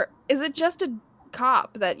 Or is it just a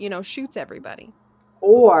cop that, shoots everybody?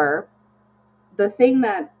 Or the thing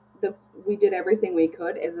that we did everything we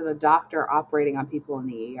could is it a doctor operating on people in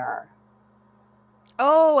the ER.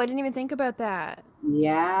 Oh, I didn't even think about that.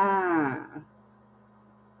 Yeah.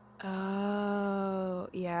 Oh,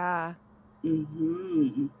 yeah.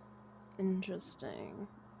 Mm-hmm. Interesting.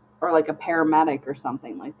 Or like a paramedic or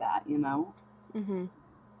something like that, Mm-hmm.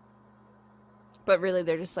 But really,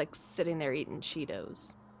 they're just like sitting there eating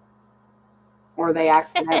Cheetos. Or they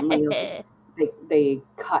accidentally they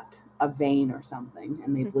cut a vein or something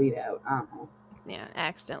and they bleed out. I don't know. Yeah,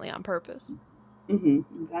 accidentally on purpose. Mm-hmm.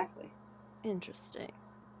 Exactly. Interesting.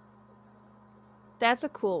 That's a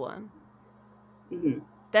cool one. Mm-hmm.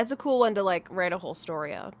 That's a cool one to like write a whole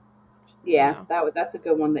story out. Yeah, that's a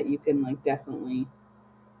good one that you can like definitely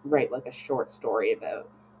write like a short story about.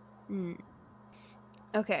 Mm.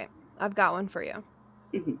 Okay, I've got one for you.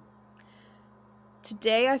 Mm-hmm.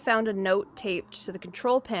 Today I found a note taped to the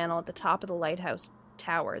control panel at the top of the lighthouse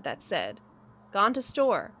tower that said, "Gone to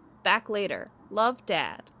store. Back later. Love,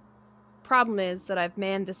 Dad." Problem is that I've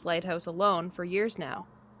manned this lighthouse alone for years now,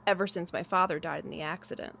 ever since my father died in the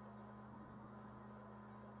accident.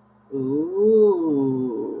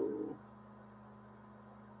 Ooh.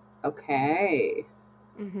 Okay.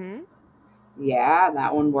 Mm-hmm. Yeah,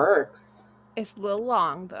 that one works. It's a little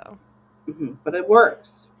long, though. Mm-hmm. But it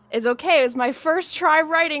works. It's okay. It was my first try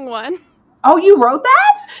writing one. Oh, you wrote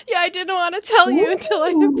that? Yeah, I didn't want to tell you until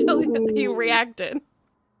you reacted.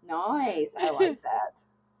 Nice. I like that.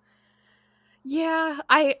 Yeah,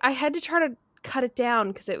 I had to try to cut it down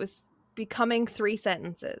because it was becoming 3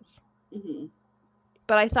 sentences. Mm-hmm.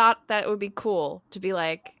 But I thought that would be cool to be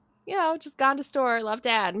like, just gone to store, love,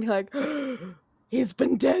 Dad, and be like, he's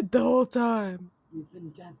been dead the whole time. He's been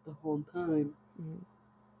dead the whole time. Mm.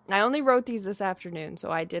 I only wrote these this afternoon,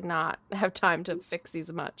 so I did not have time to fix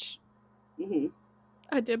these much. Mm-hmm.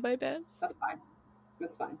 I did my best. That's fine.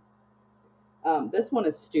 That's fine. This one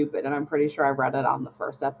is stupid, and I'm pretty sure I read it on the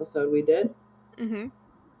first episode we did. Mm-hmm.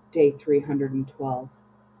 Day 312.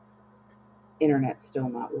 Internet's still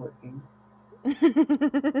not working.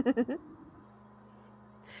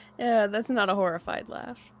 Yeah, that's not a horrified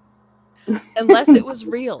laugh. Unless it was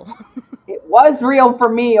real. It was real for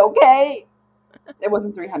me, okay? It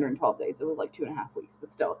wasn't 312 days. It was like 2.5 weeks,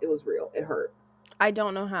 but still, it was real. It hurt. I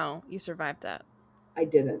don't know how you survived that. I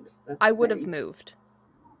didn't. That's I the would have thing. moved.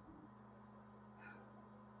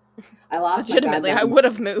 I lost Legitimately, I would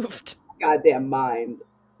have moved. my goddamn mind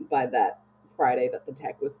by that Friday that the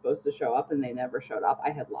tech was supposed to show up and they never showed up.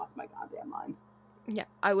 I had lost my goddamn mind. Yeah,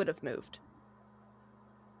 I would have moved.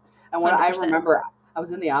 And when 100%. I remember, I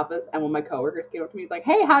was in the office, and when my coworkers came up to me, he's like,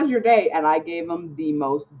 "Hey, how's your day?" And I gave him the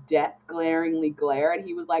most death-glaringly glare, and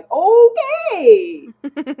he was like, "Okay."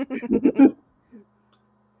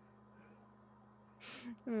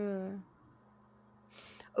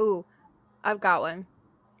 Ooh, I've got one.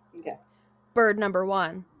 Okay. Bird number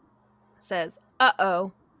 1 says,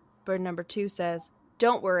 "Uh-oh." Bird number 2 says,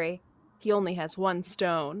 "Don't worry, he only has 1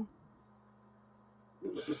 stone."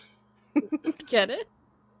 Get it?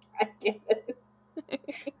 I get it.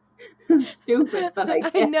 Stupid, but I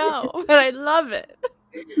get I know, but I love it.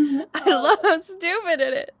 I love how stupid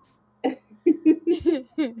it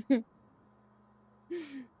is.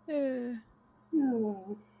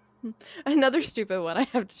 Oh. Another stupid one I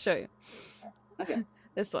have to show you. Okay.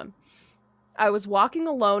 This one. I was walking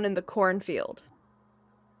alone in the cornfield.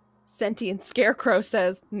 Sentient scarecrow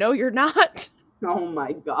says, "No, you're not." Oh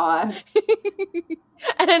my god.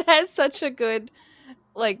 And it has such a good,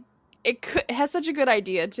 like, it has such a good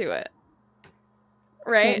idea to it.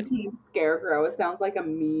 Right? Sentient scarecrow. It sounds like a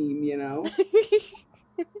meme, you know?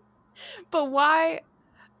 But why,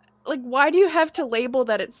 like, why do you have to label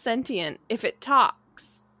that it's sentient if it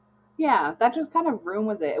talks? Yeah, that just kind of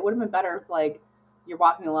ruins it. It would have been better if, like, you're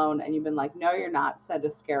walking alone and you've been like, "No, you're not," said a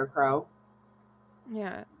scarecrow.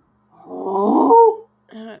 Yeah. Oh.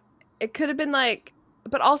 It could have been like,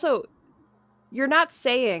 but also, you're not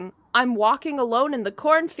saying, "I'm walking alone in the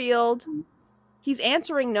cornfield." He's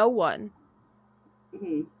answering no one.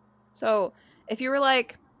 Mm-hmm. So if you were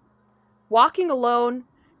like, walking alone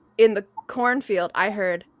in the cornfield, I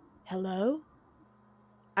heard, "Hello?"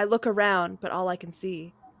 I look around, but all I can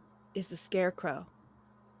see is the scarecrow.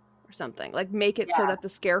 Or something. Like, make it so that the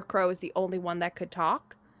scarecrow is the only one that could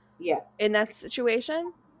talk. Yeah. In that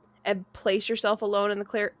situation. And place yourself alone in the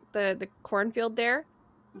cornfield there.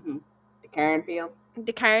 Mm-hmm. The cornfield.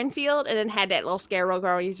 The cornfield, and then had that little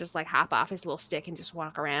scarecrow. He's just like hop off his little stick and just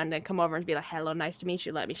walk around and come over and be like, "Hello, nice to meet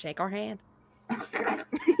you. Let me shake our hand."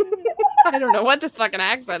 I don't know what this fucking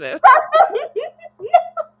accent is.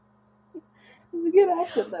 It's a good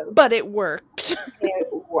accent, though. But it worked. It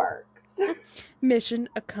works. Mission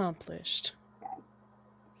accomplished.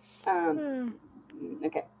 Okay.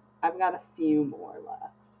 Okay. I've got a few more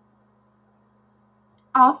left.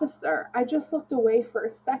 "Officer, I just looked away for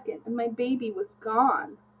a second and my baby was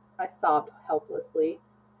gone," I sobbed helplessly.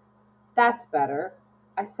 "That's better.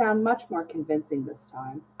 I sound much more convincing this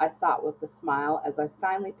time," I thought with a smile as I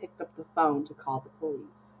finally picked up the phone to call the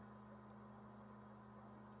police.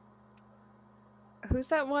 Who's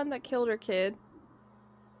that one that killed her kid?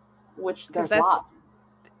 Which there's lots.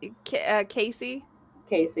 Casey?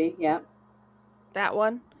 Casey, yep. That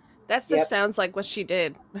one? That just sounds like what she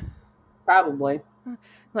did. Probably.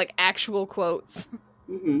 Like actual quotes.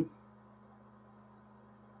 Mm-hmm.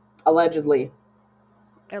 Allegedly.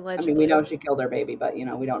 I mean, we know she killed her baby, but, you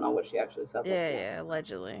know, we don't know what she actually said. Yeah,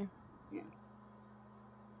 allegedly. Yeah.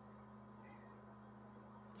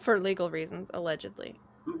 For legal reasons, allegedly.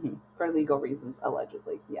 Mm-hmm. For legal reasons,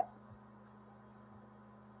 allegedly, yeah.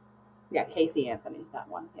 Yeah, Casey Anthony, that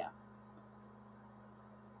one, yeah.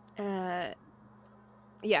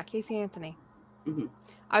 Yeah, Casey Anthony. Mm-hmm.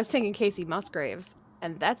 I was thinking Casey Musgraves,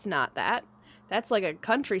 and that's not that. That's like a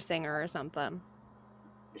country singer or something.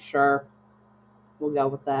 Sure. We'll go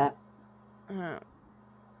with that.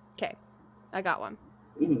 Okay, I got one.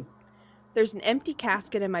 Mm-hmm. There's an empty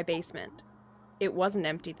casket in my basement. It wasn't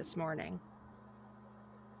empty this morning.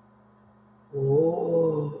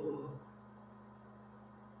 Oh.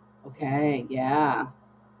 Okay, yeah.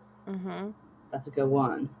 Mm-hmm. That's a good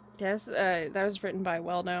one. Yes, that was written by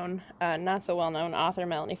well-known, not so well-known author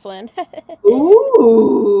Melanie Flynn.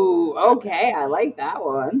 Ooh, okay, I like that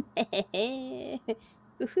one. I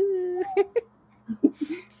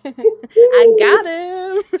got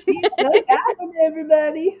him. She still got him,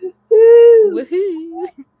 everybody. Woohoo!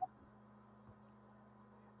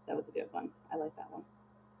 That was a good one. I like that one.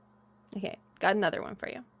 Okay, got another one for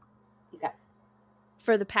you. Okay.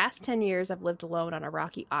 For the past 10 years, I've lived alone on a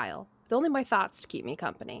rocky isle, with only my thoughts to keep me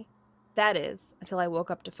company. That is, until I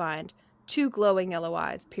woke up to find 2 glowing yellow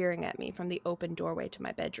eyes peering at me from the open doorway to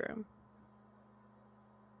my bedroom.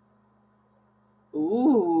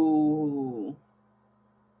 Ooh.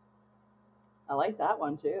 I like that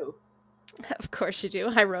one, too. Of course you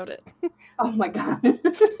do. I wrote it. Oh, my God.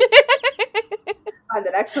 The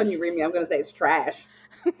next one you read me, I'm going to say it's trash.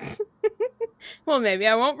 Well, maybe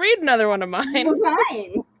I won't read another one of mine.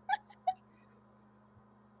 Fine.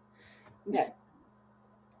 Okay.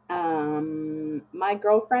 My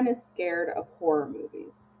girlfriend is scared of horror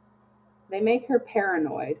movies. They make her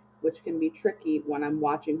paranoid, which can be tricky when I'm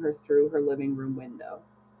watching her through her living room window.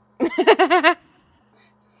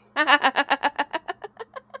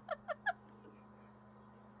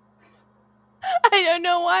 I don't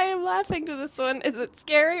know why I'm laughing to this one. Is it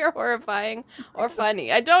scary or horrifying or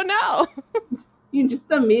funny? I don't know. You just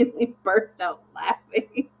immediately burst out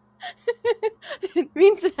laughing. It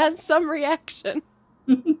means it has some reaction.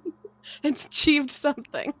 It's achieved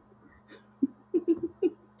something.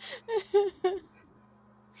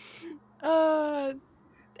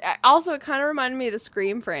 Also, it kind of reminded me of the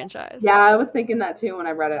Scream franchise. Yeah, I was thinking that too when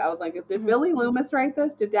I read it. I was like, did Billy Loomis write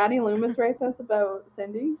this? Did Daddy Loomis write this about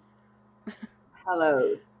Cindy?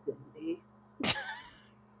 Hello, Cindy.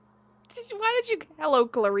 Why did you hello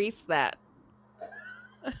Clarice that?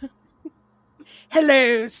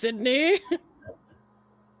 Hello, Sydney.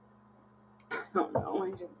 I don't know.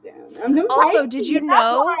 I just don't. Also, did you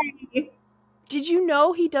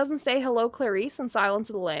know he doesn't say hello, Clarice in Silence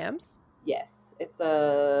of the Lambs? Yes, it's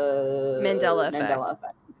a Mandela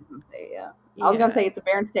effect. He doesn't say it, yeah. I was gonna say it's a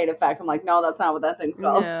Berenstain effect. I'm like, no, that's not what that thing's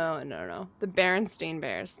called. No. The Berenstain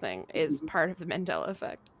Bears thing is part of the Mandela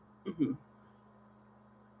effect. Mm-hmm.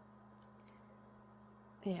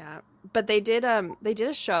 Yeah, but they did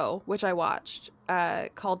a show which I watched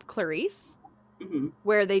called Clarice,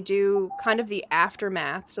 where they do kind of the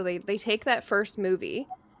aftermath. So they take that first movie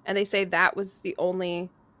and they say that was the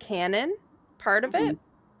only canon part of it,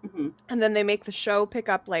 and then they make the show pick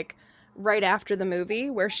up like right after the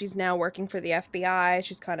movie, where she's now working for the FBI.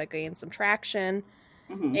 She's kind of gained some traction,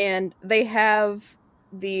 and they have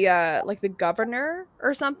the like the governor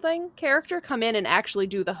or something character come in and actually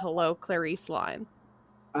do the hello Clarice line.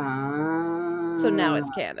 So now it's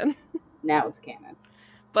canon. Now it's canon.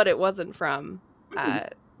 But it wasn't from,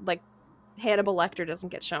 like, Hannibal Lecter doesn't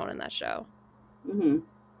get shown in that show.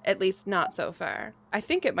 At least not so far. I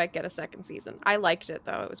think it might get a second season. I liked it,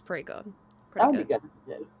 though. It was pretty good. That would be good.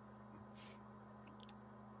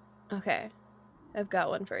 Okay. I've got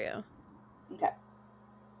one for you. Okay.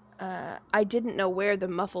 I didn't know where the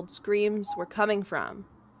muffled screams were coming from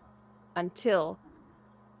until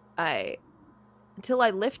I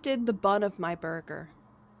lifted the bun of my burger.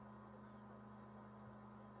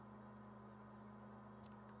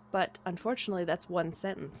 But unfortunately, that's one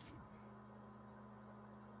sentence.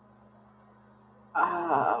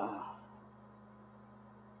 I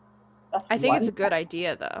think it's a good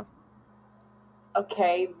idea, though.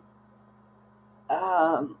 Okay.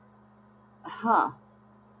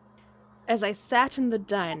 As I sat in the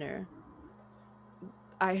diner,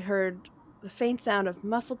 I heard the faint sound of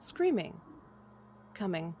muffled screaming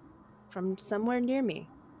coming from somewhere near me.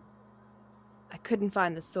 I couldn't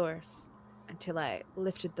find the source until I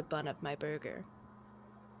lifted the bun of my burger.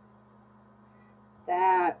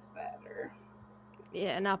 That's better.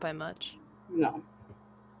 Yeah, not by much. No.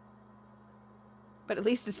 But at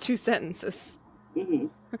least it's 2 sentences.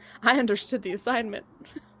 I understood the assignment.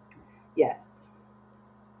 Yes.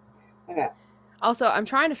 Okay. Also, I'm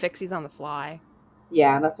trying to fix these on the fly.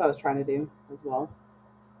 Yeah, that's what I was trying to do as well.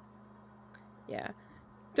 Yeah.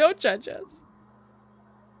 Don't judge us.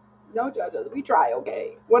 Don't judge us. We try,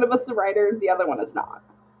 okay? One of us is the writer, the other one is not.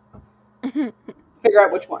 Figure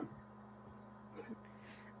out which one.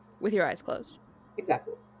 With your eyes closed.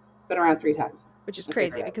 Exactly. It's been around 3 times. Which is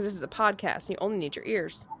crazy because this is a podcast and you only need your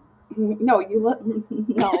ears. No,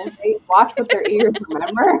 they watch with their ears,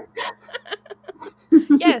 remember?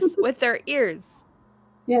 Yes, with their ears.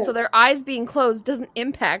 Yes. So their eyes being closed doesn't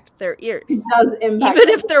impact their ears. It does impact even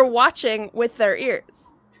if they're watching with their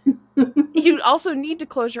ears. You also need to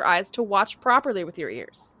close your eyes to watch properly with your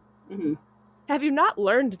ears. Have you not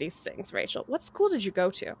learned these things, Rachel? What school did you go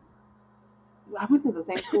to? I went to the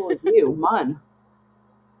same school as you, MUN.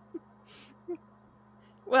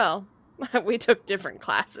 Well, we took different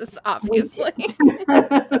classes, obviously.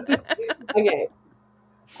 Okay.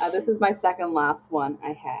 This is my second last one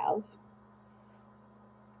I have.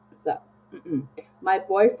 So, my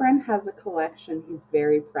boyfriend has a collection he's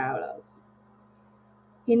very proud of.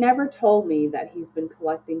 He never told me that he's been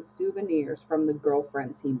collecting souvenirs from the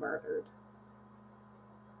girlfriends he murdered.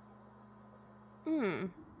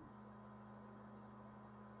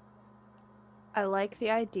 I like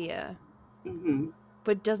the idea.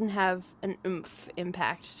 But doesn't have an oomph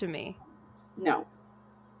impact to me. No.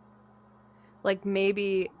 Like,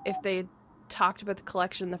 maybe if they talked about the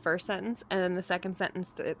collection in the first sentence, and then the second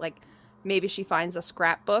sentence, like, maybe she finds a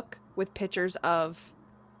scrapbook with pictures of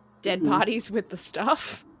dead bodies with the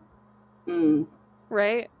stuff.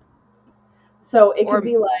 Right? So it could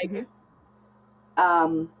be like,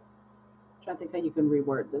 trying to think how you can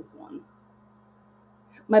reword this one.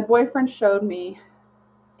 My boyfriend showed me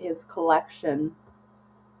his collection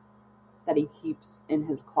that he keeps in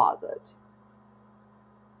his closet.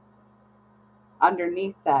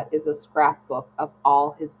 Underneath that is a scrapbook of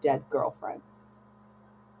all his dead girlfriends.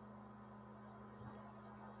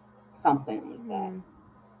 Something like that.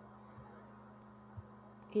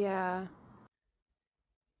 Yeah.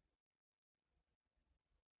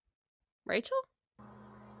 Rachel?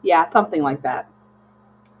 Yeah, something like that.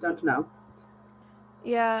 Don't know.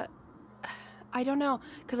 Yeah. I don't know,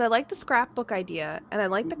 because I like the scrapbook idea, and I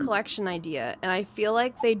like the collection idea, and I feel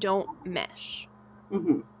like they don't mesh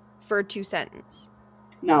for a 2 sentence.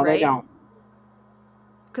 No, right? They don't.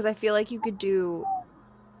 Because I feel like you could do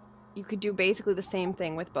basically the same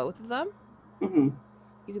thing with both of them. You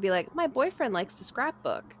could be like, my boyfriend likes to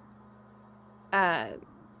scrapbook.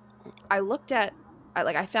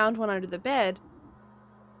 I found one under the bed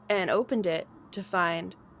and opened it to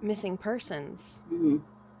find missing persons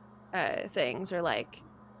things, or like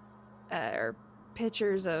or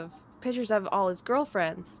pictures of all his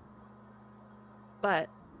girlfriends, but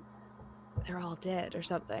they're all dead or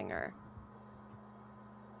something. Or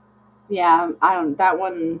yeah, I don't. That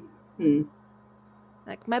one.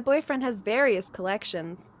 like, my boyfriend has various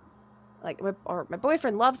collections. Like, my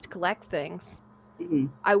boyfriend loves to collect things. Mm-hmm.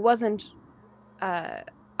 I wasn't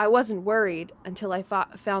worried until I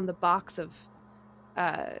found the box of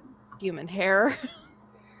human hair.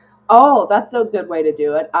 Oh, that's a good way to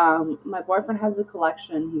do it. My boyfriend has a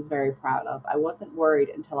collection he's very proud of. I wasn't worried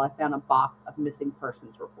until I found a box of missing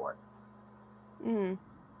persons reports. Mm.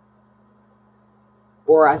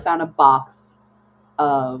 Or I found a box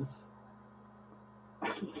of.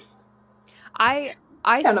 I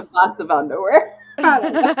found a box of underwear. I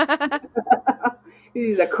don't know.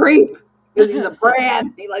 He's a creep. Because he's a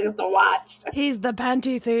brand. He likes to watch. He's the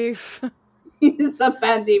panty thief. He's the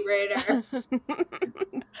panty raider.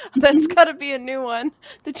 That's gotta be a new one.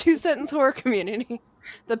 The 2-sentence horror community.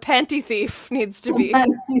 The panty thief needs to be.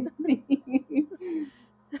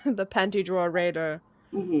 The panty drawer raider.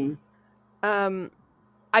 Mm-hmm.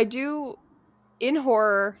 I do, in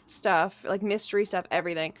horror stuff, like mystery stuff,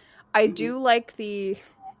 everything, I do like this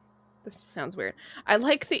sounds weird. I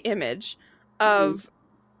like the image of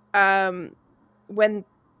when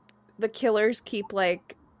the killers keep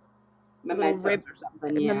like mementos or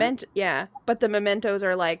something. Yeah. But the mementos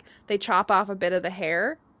are like, they chop off a bit of the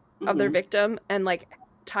hair of their victim and like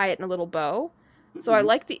tie it in a little bow. So I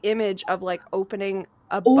like the image of like opening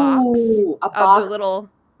a box of the little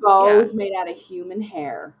bows made out of human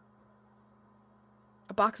hair.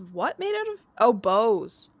 A box of what made out of? Oh,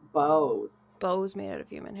 bows. Bows made out of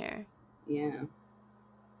human hair. Yeah.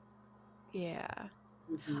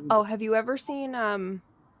 Mm-hmm. Oh, have you ever seen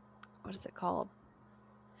what is it called?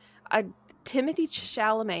 Timothée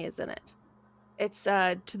Chalamet is in it. It's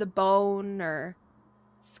To the Bone or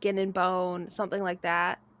Skin and Bone, something like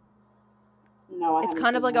that. No, it's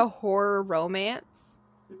kind of like a horror romance.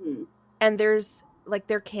 Mm-hmm. And there's like,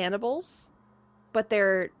 they're cannibals, but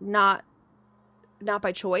they're not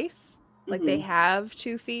by choice. Like, they have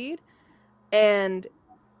to feed. And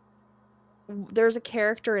there's a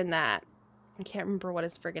character in that, I can't remember what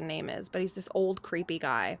his friggin' name is, but he's this old creepy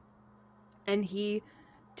guy. And he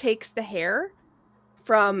takes the hair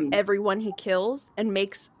from everyone he kills and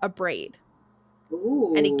makes a braid.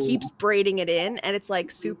 Ooh. And he keeps braiding it in, and it's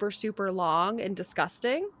like super, super long and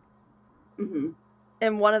disgusting. Mm-hmm.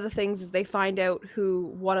 And one of the things is they find out who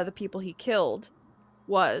one of the people he killed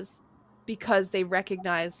was, because they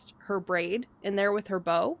recognized her braid in there with her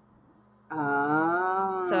bow.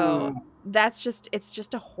 So it's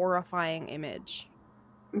just a horrifying image,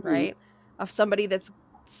 right? Of somebody that's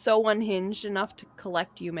so unhinged enough to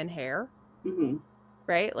collect human hair,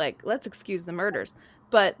 right? Like, let's excuse the murders,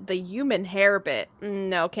 but the human hair bit,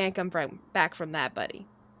 no, can't come back from that, buddy.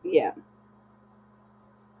 Yeah.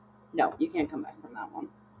 No, you can't come back from that one.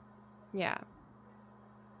 Yeah.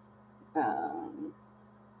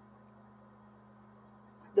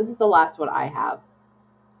 This is the last one I have.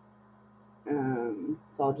 So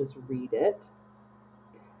I'll just read it.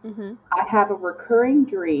 Mm-hmm. I have a recurring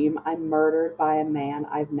dream I'm murdered by a man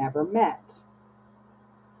I've never met.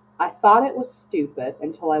 I thought it was stupid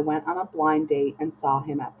until I went on a blind date and saw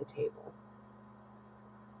him at the table.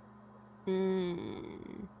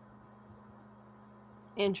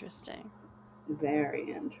 Interesting. Very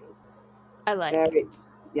interesting. I like it.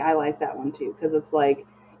 Yeah, I like that one too, because it's like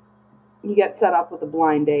you get set up with a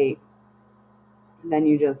blind date, and then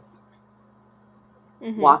you just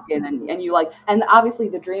walk in and you like, and obviously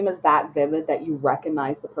the dream is that vivid that you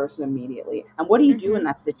recognize the person immediately. And what do you do in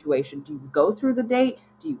that situation? Do you go through the date?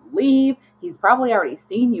 Do you leave? He's probably already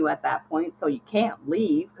seen you at that point, so you can't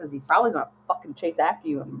leave because he's probably going to fucking chase after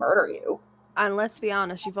you and murder you. And let's be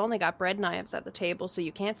honest, you've only got bread knives at the table, so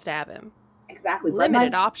you can't stab him. Exactly.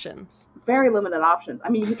 Limited options. Very limited options. I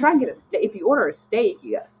mean, you can try and get a steak. If you order a steak,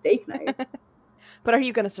 you get a steak knife. But are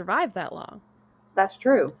you going to survive that long? That's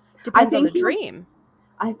true. Depends on the dream.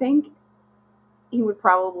 I think he would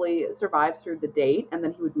probably survive through the date, and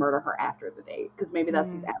then he would murder her after the date, because maybe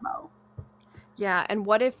that's his MO. Yeah, and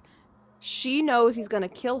what if she knows he's going to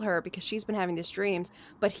kill her because she's been having these dreams,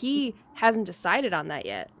 but he hasn't decided on that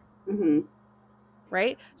yet?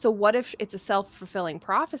 Right? So what if it's a self-fulfilling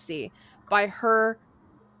prophecy by her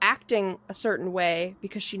acting a certain way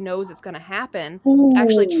because she knows it's going to happen,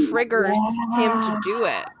 actually triggers him to do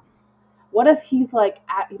it? What if he's like,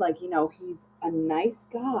 he's a nice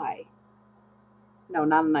guy No,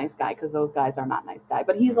 not a nice guy, because those guys are not nice guy.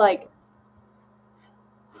 But he's like,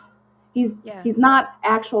 he's not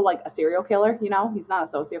actual like a serial killer, you know? He's not a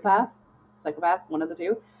sociopath, psychopath, one of the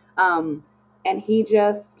two. And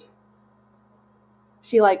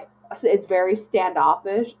she like, it's very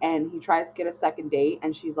standoffish, and he tries to get a second date,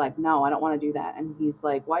 and she's like, no, I don't want to do that. And he's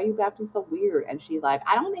like, why are you acting so weird? And she like,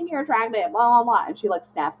 I don't think you're attractive, blah, blah, blah. And she like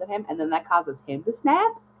snaps at him, and then that causes him to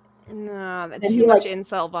snap. No, that's too much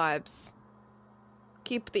incel vibes.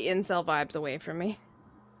 Keep the incel vibes away from me.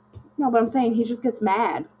 No, but I'm saying he just gets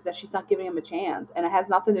mad that she's not giving him a chance, and it has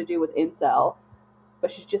nothing to do with incel, but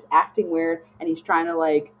she's just acting weird, and he's trying to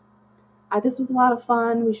like, this was a lot of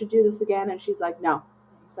fun, we should do this again, and she's like, no.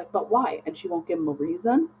 He's like, but why? And she won't give him a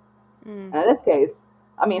reason. And in this case,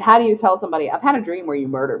 I mean, how do you tell somebody, I've had a dream where you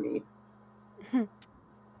murder me?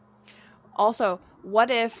 Also, what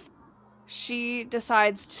if she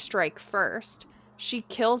decides to strike first, she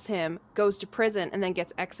kills him, goes to prison, and then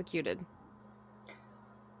gets executed?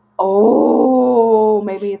 Oh,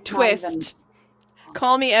 maybe it's twist. Not even...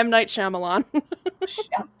 Call me M. Night Shyamalan.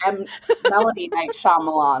 Melody Night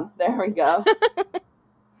Shyamalan. There we go.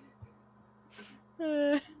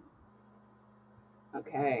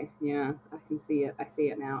 Okay, yeah, I can see it. I see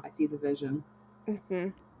it now. I see the vision. Mm-hmm.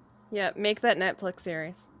 Yeah, make that Netflix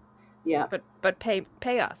series. Yeah, but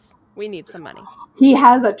pay us. We need some money. He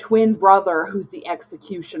has a twin brother who's the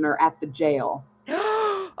executioner at the jail.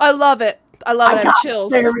 I love it. I have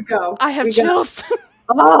chills. There we go. I have chills.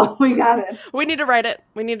 Oh, we got it. We need to write it.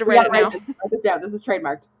 We need to write it now. Write this down. This is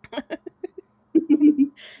trademarked.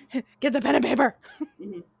 Get the pen and paper.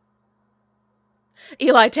 Mm-hmm.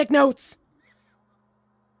 Eli, take notes.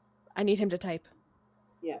 I need him to type.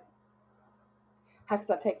 Yeah.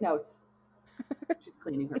 Hexa, take notes. She's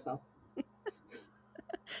cleaning herself.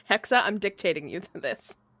 Hexa, I'm dictating you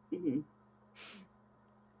this. Mm-hmm.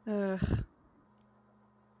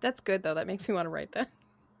 That's good, though. That makes me want to write that.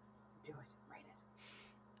 Do it. Write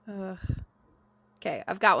it. Okay,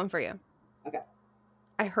 I've got one for you. Okay.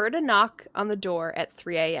 I heard a knock on the door at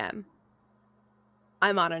 3 a.m.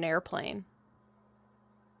 I'm on an airplane.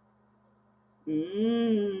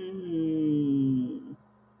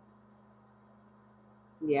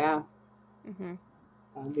 Yeah. Mm-hmm.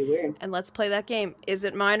 That would be weird. And let's play that game. Is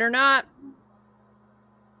it mine or not?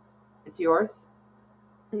 It's yours?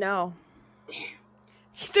 No. Damn.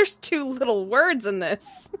 There's too little words in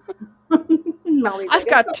this. Melly, I've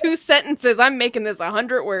got 2 sentences. I'm making this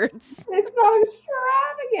 100 words. It's not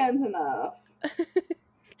extravagant enough.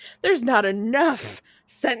 There's not enough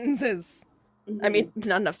sentences. Mm-hmm. I mean,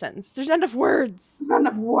 not enough sentences. There's not enough words. Not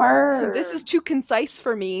enough words. This is too concise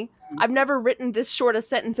for me. I've never written this short a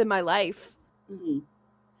sentence in my life. Mm-hmm.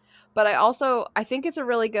 But I think it's a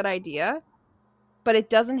really good idea, but it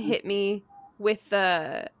doesn't hit me with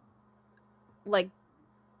the,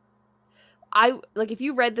 if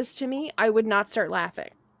you read this to me, I would not start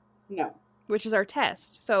laughing. No. Which is our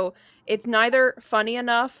test. So it's neither funny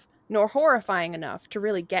enough nor horrifying enough to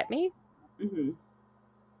really get me. Mm-hmm.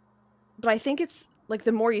 But I think it's,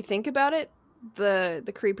 the more you think about it, the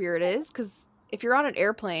creepier it is. Because if you're on an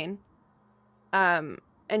airplane, and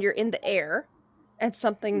you're in the air, and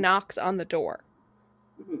something knocks on the door,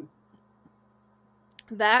 mm-hmm.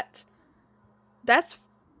 that's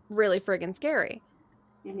really friggin' scary.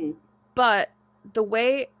 Mm-hmm. But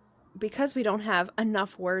because we don't have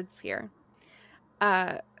enough words here,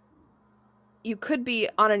 you could be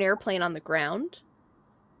on an airplane on the ground.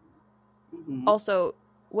 Mm-hmm. Also,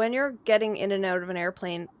 when you're getting in and out of an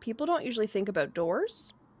airplane, people don't usually think about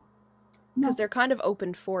doors because they're kind of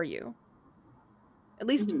opened for you. At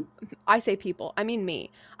least mm-hmm. I say people. I mean me.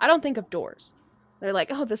 I don't think of doors. They're like,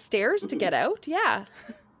 oh, the stairs to get out? Yeah.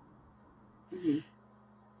 Mm-hmm.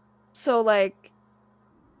 So,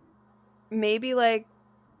 maybe,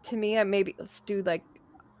 to me, maybe let's do,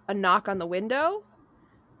 a knock on the window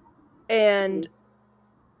and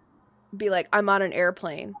be like, I'm on an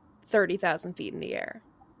airplane 30,000 feet in the air.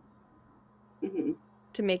 Mm-hmm.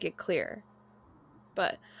 To make it clear.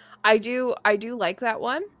 But I do like that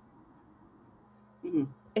one. Mm-hmm.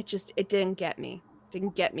 It didn't get me.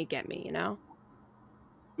 Didn't get me, you know?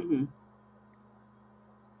 Mm-hmm.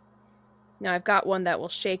 Now I've got one that will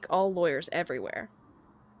shake all lawyers everywhere.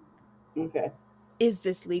 Okay. Is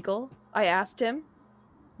this legal? I asked him.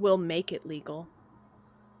 We'll make it legal.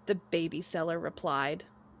 The baby seller replied.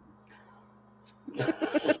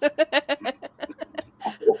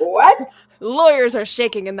 What? Lawyers are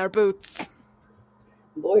shaking in their boots.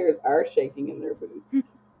 Lawyers are shaking in their boots.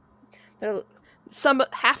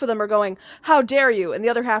 Half of them are going, how dare you? And the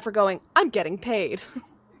other half are going, I'm getting paid.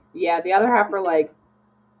 Yeah, the other half are like,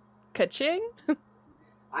 ka-ching.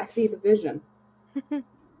 I see the vision.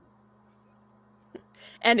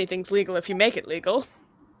 Anything's legal if you make it legal.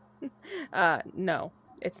 No,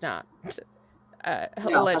 it's not. No,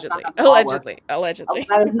 Allegedly. that's not how it works. Allegedly.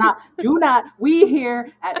 That is not. Do not. We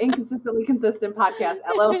here at Inconsistently Consistent Podcast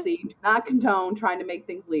LLC do not condone trying to make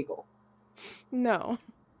things legal. No.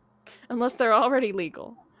 Unless they're already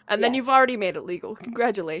legal. And then Yes. you've already made it legal.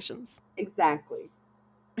 Congratulations. Exactly.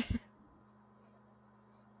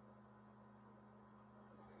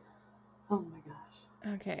 Oh my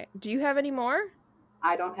gosh. Okay. Do you have any more?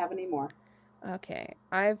 I don't have any more. Okay.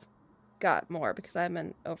 I've got more because I'm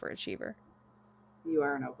an overachiever. You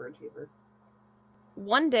are an overachiever.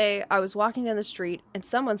 One day, I was walking down the street and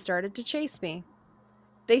someone started to chase me.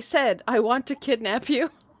 They said, "I want to kidnap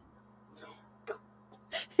you."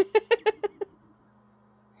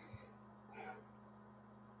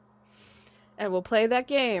 And we'll play that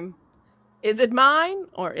game. Is it mine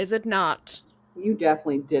or is it not? You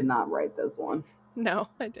definitely did not write this one. No,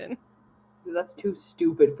 I didn't. That's too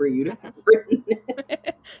stupid for you to have written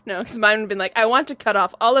it. No, because mine would have been like, "I want to cut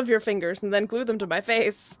off all of your fingers and then glue them to my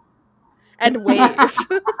face. And wave."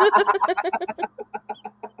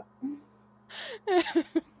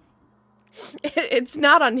 It's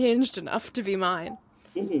not unhinged enough to be mine.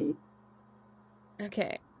 Mm-hmm.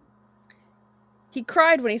 Okay. He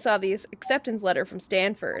cried when he saw the acceptance letter from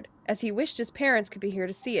Stanford, as he wished his parents could be here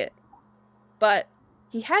to see it. But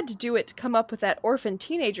he had to do it to come up with that orphan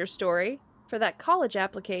teenager story for that college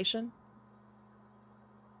application.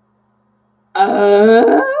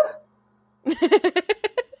 And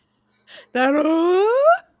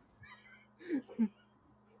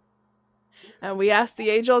we asked the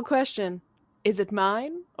age-old question, is it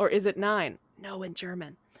mine or is it nine? No, in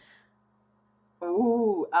German.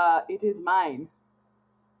 Ooh, it is mine.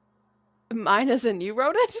 Mine as in you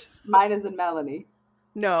wrote it? Mine is in Melanie.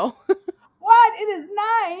 No. What? It is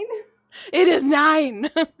 9? It is 9!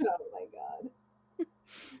 Oh my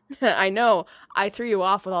god. I know. I threw you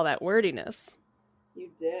off with all that wordiness. You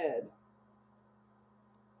did.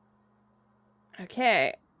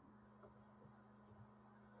 Okay.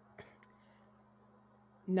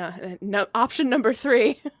 No, option number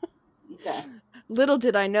 3. Okay. Little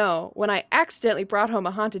did I know, when I accidentally brought home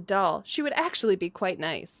a haunted doll, she would actually be quite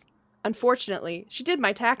nice. Unfortunately, she did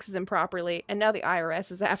my taxes improperly, and now the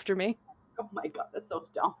IRS is after me. Oh my god, that's so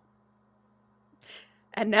dumb.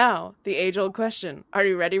 And now, the age-old question. Are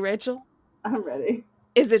you ready, Rachel? I'm ready.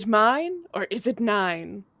 Is it mine, or is it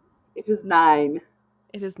 9? It is 9.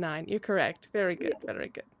 It is 9. You're correct. Very good, very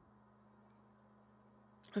good.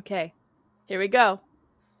 Okay, here we go.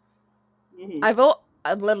 Mm-hmm.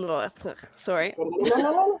 Sorry.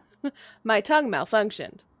 My tongue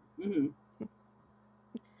malfunctioned. Mm-hmm.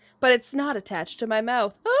 But it's not attached to my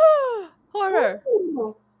mouth. Ah, horror.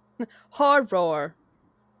 Ooh. Horror.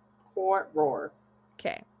 Roar.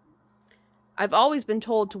 Okay. I've always been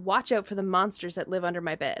told to watch out for the monsters that live under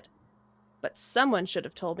my bed. But someone should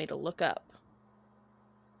have told me to look up.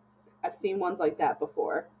 I've seen ones like that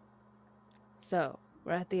before. So,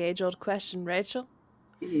 we're at the age-old question, Rachel.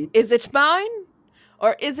 Mm-hmm. Is it mine,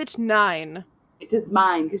 or is it 9? It is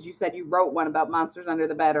mine, because you said you wrote one about monsters under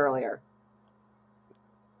the bed earlier.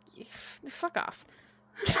 Fuck off.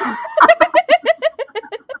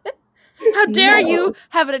 How dare you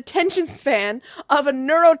have an attention span of a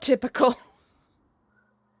neurotypical?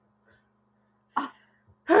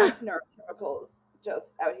 Neurotypicals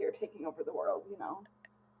just out here taking over the world, you know.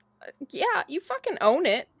 Yeah, you fucking own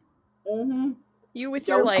it. Mm-hmm. You with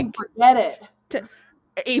your, like, forget it.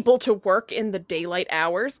 Able to work in the daylight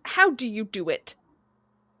hours. How do you do it?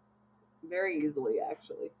 Very easily,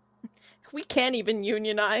 actually. We can't even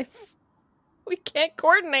unionize. We can't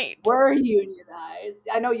coordinate. We're unionized.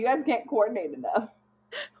 I know you guys can't coordinate enough.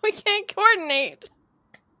 We can't coordinate.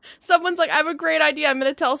 Someone's like, I have a great idea. I'm going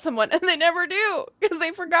to tell someone. And they never do because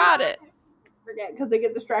they forgot it. Forget because they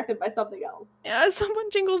get distracted by something else. Yeah, someone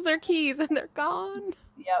jingles their keys and they're gone.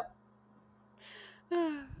 Yep.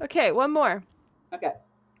 Okay, one more. Okay.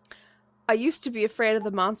 I used to be afraid of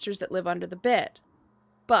the monsters that live under the bed.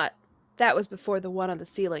 But that was before the one on the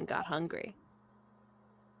ceiling got hungry.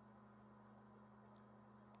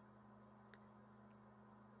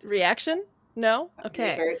 Reaction? No?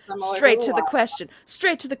 Okay. Very similar Straight to the last question.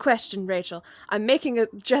 Straight to the question, Rachel. I'm making a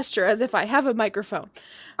gesture as if I have a microphone.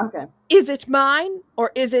 Okay. Is it mine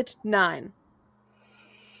or is it 9?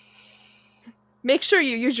 Make sure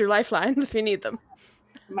you use your lifelines if you need them.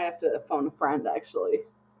 I might have to phone a friend, actually.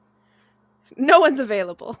 No one's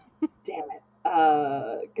available. Damn it.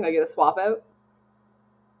 Can I get a swap out?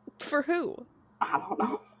 For who? I don't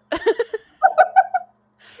know.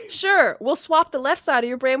 Sure, we'll swap the left side of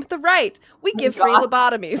your brain with the right. We give free God.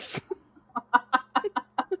 lobotomies.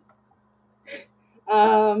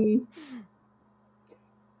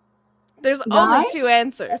 There's 9? only 2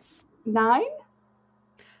 answers. 9?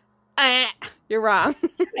 You're wrong.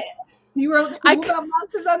 You wrote 2 about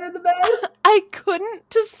monsters under the bed? I couldn't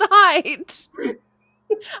decide.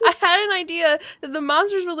 I had an idea that the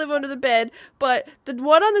monsters would live under the bed, but the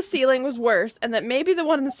one on the ceiling was worse, and that maybe the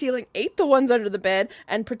one on the ceiling ate the ones under the bed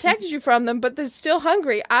and protected you from them, but they're still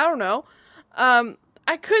hungry. I don't know.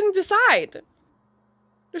 I couldn't decide.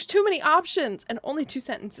 There's too many options and only 2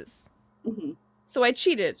 sentences. Mm-hmm. So I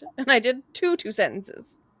cheated, and I did 2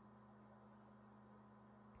 sentences.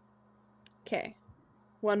 Okay.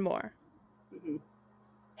 One more. Mm-hmm.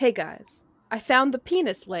 Hey guys, I found the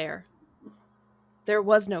penis lair. There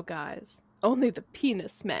was no guys, only the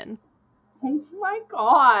penis men. Oh my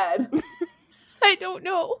god. I don't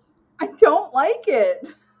know. I don't like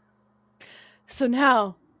it. So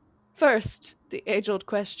now, first, the age-old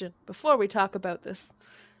question, before we talk about this.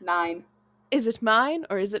 9. Is it mine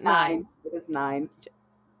or is it 9? It is 9.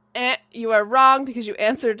 You are wrong because you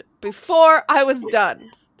answered before I was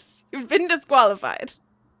done. You've been disqualified.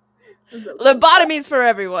 Lobotomies for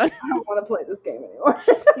everyone. I don't want to play this game anymore.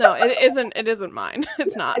 No, it isn't mine.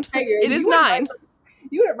 It's not. It is 9.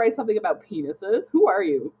 You wouldn't write something about penises. Who are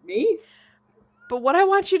you? Me? But what I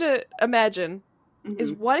want you to imagine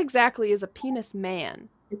is what exactly is a penis man?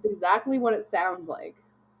 It's exactly what it sounds like.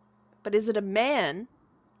 But is it a man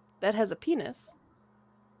that has a penis?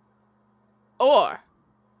 Or,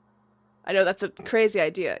 I know that's a crazy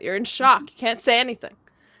idea. You're in shock. You can't say anything.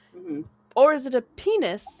 Mm-hmm. Or is it a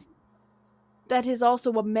penis that is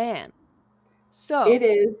also a man? So, it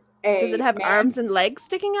is a does it have man. arms and legs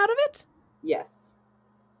sticking out of it? Yes.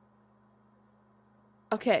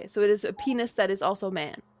 Okay, so it is a penis that is also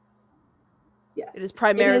man. Yes. It is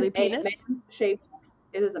primarily it penis? It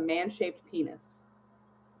is a man-shaped penis.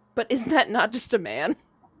 But isn't that not just a man?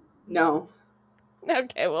 No.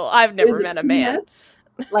 Okay, well, I've never met a man.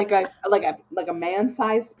 Like a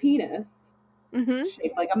man-sized penis,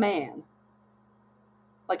 shaped like a man.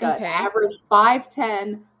 Like an average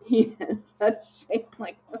 5'10" penis that's shaped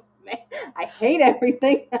like a man. I hate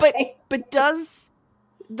everything. But does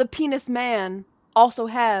the penis man also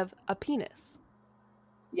have a penis?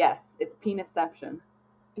 Yes, it's penisception.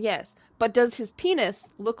 Yes, but does his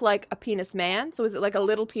penis look like a penis man? So is it like a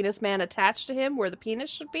little penis man attached to him where the penis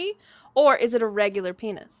should be? Or is it a regular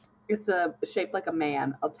penis? It's shaped like a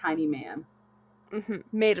man, a tiny man.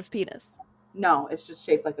 Made of penis. No, it's just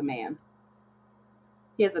shaped like a man.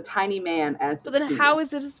 He has a tiny man as his But then penis. how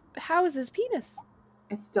is his penis?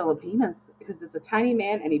 It's still a penis because it's a tiny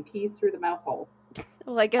man and he pees through the mouth hole.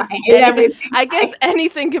 Well, I guess I guess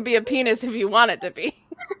anything could be a penis if you want it to be.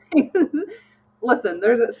 Listen,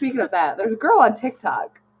 speaking of that, there's a girl on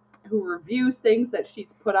TikTok who reviews things that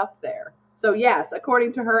she's put up there. So yes,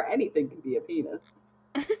 according to her, anything can be a penis.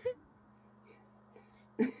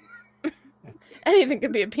 Anything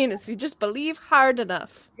could be a penis if you just believe hard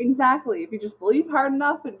enough. Exactly. If you just believe hard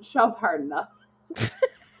enough and shove hard enough.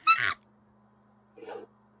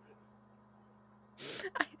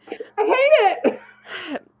 I hate it.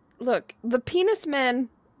 Look, the penis men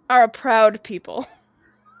are a proud people.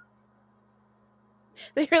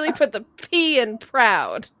 They really put the P in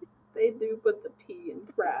proud. They do put the P in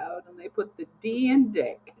proud, and they put the D in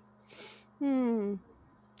dick. I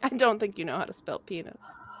don't think you know how to spell penis.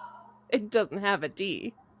 It doesn't have a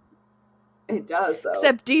D. It does, though.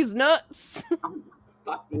 Except D's nuts. Oh,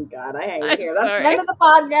 fucking God, I hate it here. I'm That's sorry. the end of the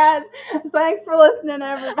podcast. Thanks for listening,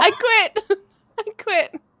 everybody. I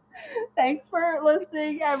quit. Thanks for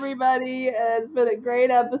listening, everybody. It's been a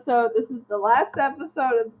great episode. This is the last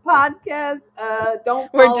episode of the podcast.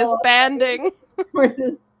 We're disbanding. We're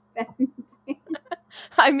disbanding.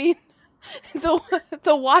 I mean,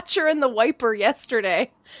 the Watcher and the Wiper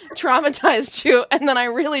yesterday traumatized you, and then I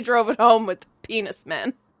really drove it home with the penis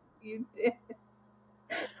men. You did.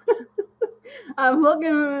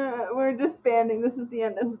 We're disbanding. This is the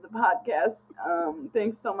end of the podcast.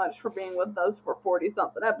 Thanks so much for being with us for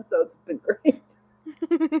 40-something episodes. It's been great.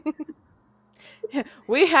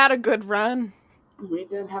 We had a good run. We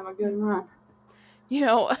did have a good run. You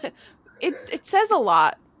know, it says a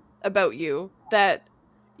lot about you that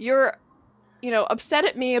you're, upset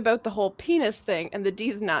at me about the whole penis thing and the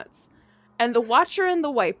D's nuts and the Watcher and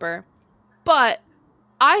the Wiper, but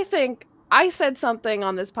I think I said something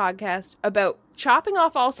on this podcast about chopping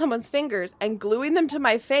off all someone's fingers and gluing them to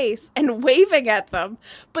my face and waving at them,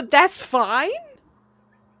 but that's fine?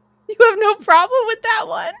 You have no problem with that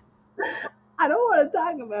one? I don't want to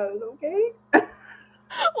talk about it, okay?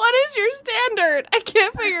 What is your standard? I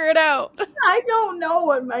can't figure it out. I don't know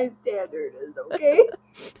what my standard is, okay?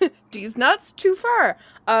 D's nuts, too far.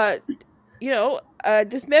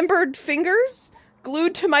 dismembered fingers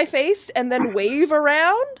glued to my face and then wave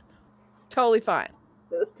around, totally fine.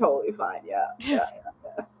 That's totally fine. Yeah.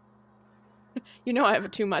 You know I have a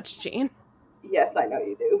too much gene. Yes, I know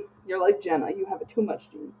you do. You're like Jenna. You have a too much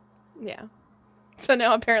gene. Yeah. So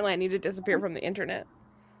now apparently I need to disappear from the internet.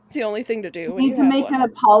 It's the only thing to do. You when need you to have make one. an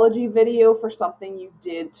apology video for something you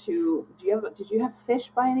did to. Did you have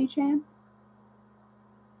fish by any chance?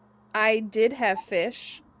 I did have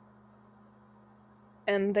fish,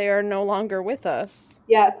 and they are no longer with us.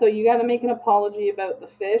 Yeah, so you got to make an apology about the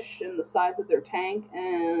fish and the size of their tank,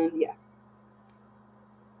 and yeah.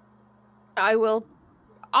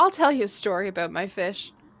 I'll tell you a story about my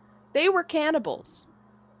fish. They were cannibals.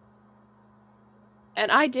 And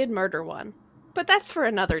I did murder one. But that's for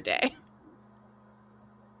another day.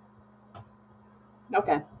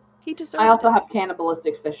 Okay. He deserved I also it. have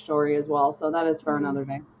cannibalistic fish story as well, so that is for another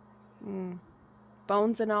day.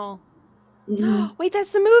 Bones and all. Mhm. Wait,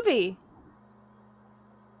 that's the movie.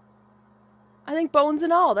 I think Bones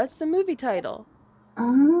and All. That's the movie title.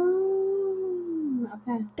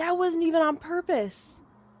 Okay. That wasn't even on purpose.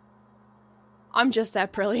 I'm just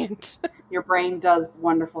that brilliant. Your brain does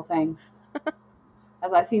wonderful things.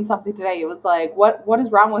 As I seen something today, it was like, what is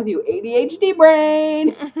wrong with you? ADHD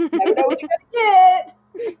brain. Never know what you're gonna get.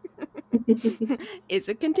 Is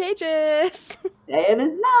it contagious? It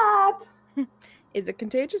is not. Is it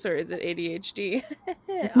contagious or is it ADHD?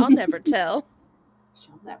 I'll never tell.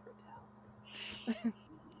 She'll never tell.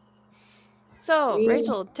 So,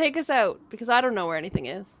 Rachel, take us out, because I don't know where anything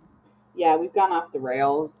is. Yeah, we've gone off the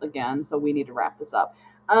rails again, so we need to wrap this up.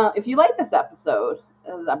 If you like this episode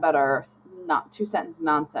about our not two-sentence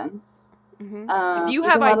nonsense, if you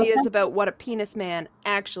have ideas about what a penis man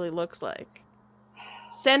actually looks like,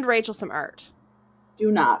 send Rachel some art.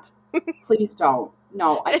 Do not. Please don't.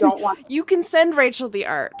 No, I don't want. You can send Rachel the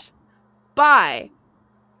art. Bye.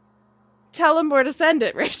 Tell him where to send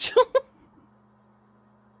it, Rachel.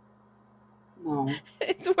 No.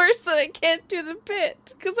 It's worse that I can't do the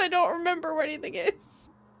bit because I don't remember where anything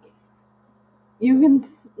is. You can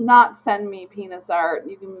not send me penis art.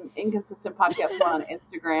 You can Inconsistent Podcast 1 on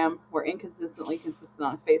Instagram. We're inconsistently consistent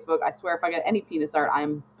on Facebook. I swear if I get any penis art,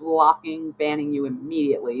 I'm banning you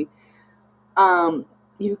immediately.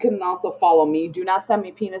 You can also follow me. Do not send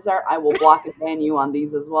me penis art. I will block and ban you on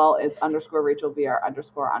these as well. It's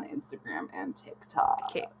 _RachelVR_ on Instagram and TikTok.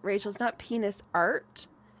 Okay, Rachel's not penis art.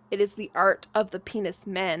 It is the art of the penis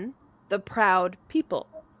men, the proud people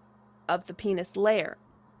of the penis layer.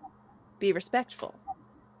 Be respectful.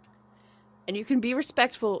 And you can be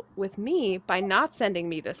respectful with me by not sending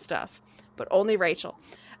me this stuff, but only Rachel.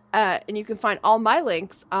 And you can find all my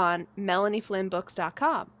links on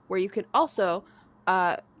melanieflynnbooks.com, where you can also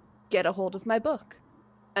get a hold of my book.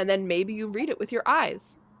 And then maybe you read it with your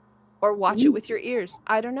eyes or watch it with your ears.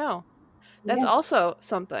 I don't know. That's also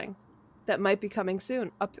something that might be coming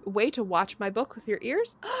soon. A way to watch my book with your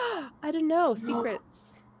ears? I don't know.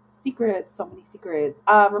 Secrets. Secrets. So many secrets.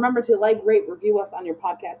 Remember to rate, review us on your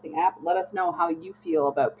podcasting app. Let us know how you feel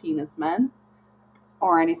about penis men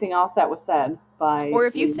or anything else that was said by... Or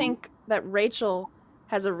if you think that Rachel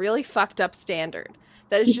has a really fucked up standard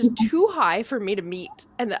that is just too high for me to meet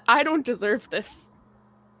and that I don't deserve this,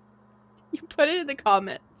 you put it in the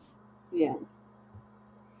comments. Yeah.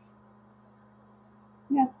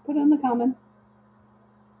 Yeah, put it in the comments.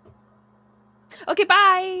 Okay,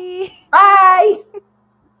 bye! Bye!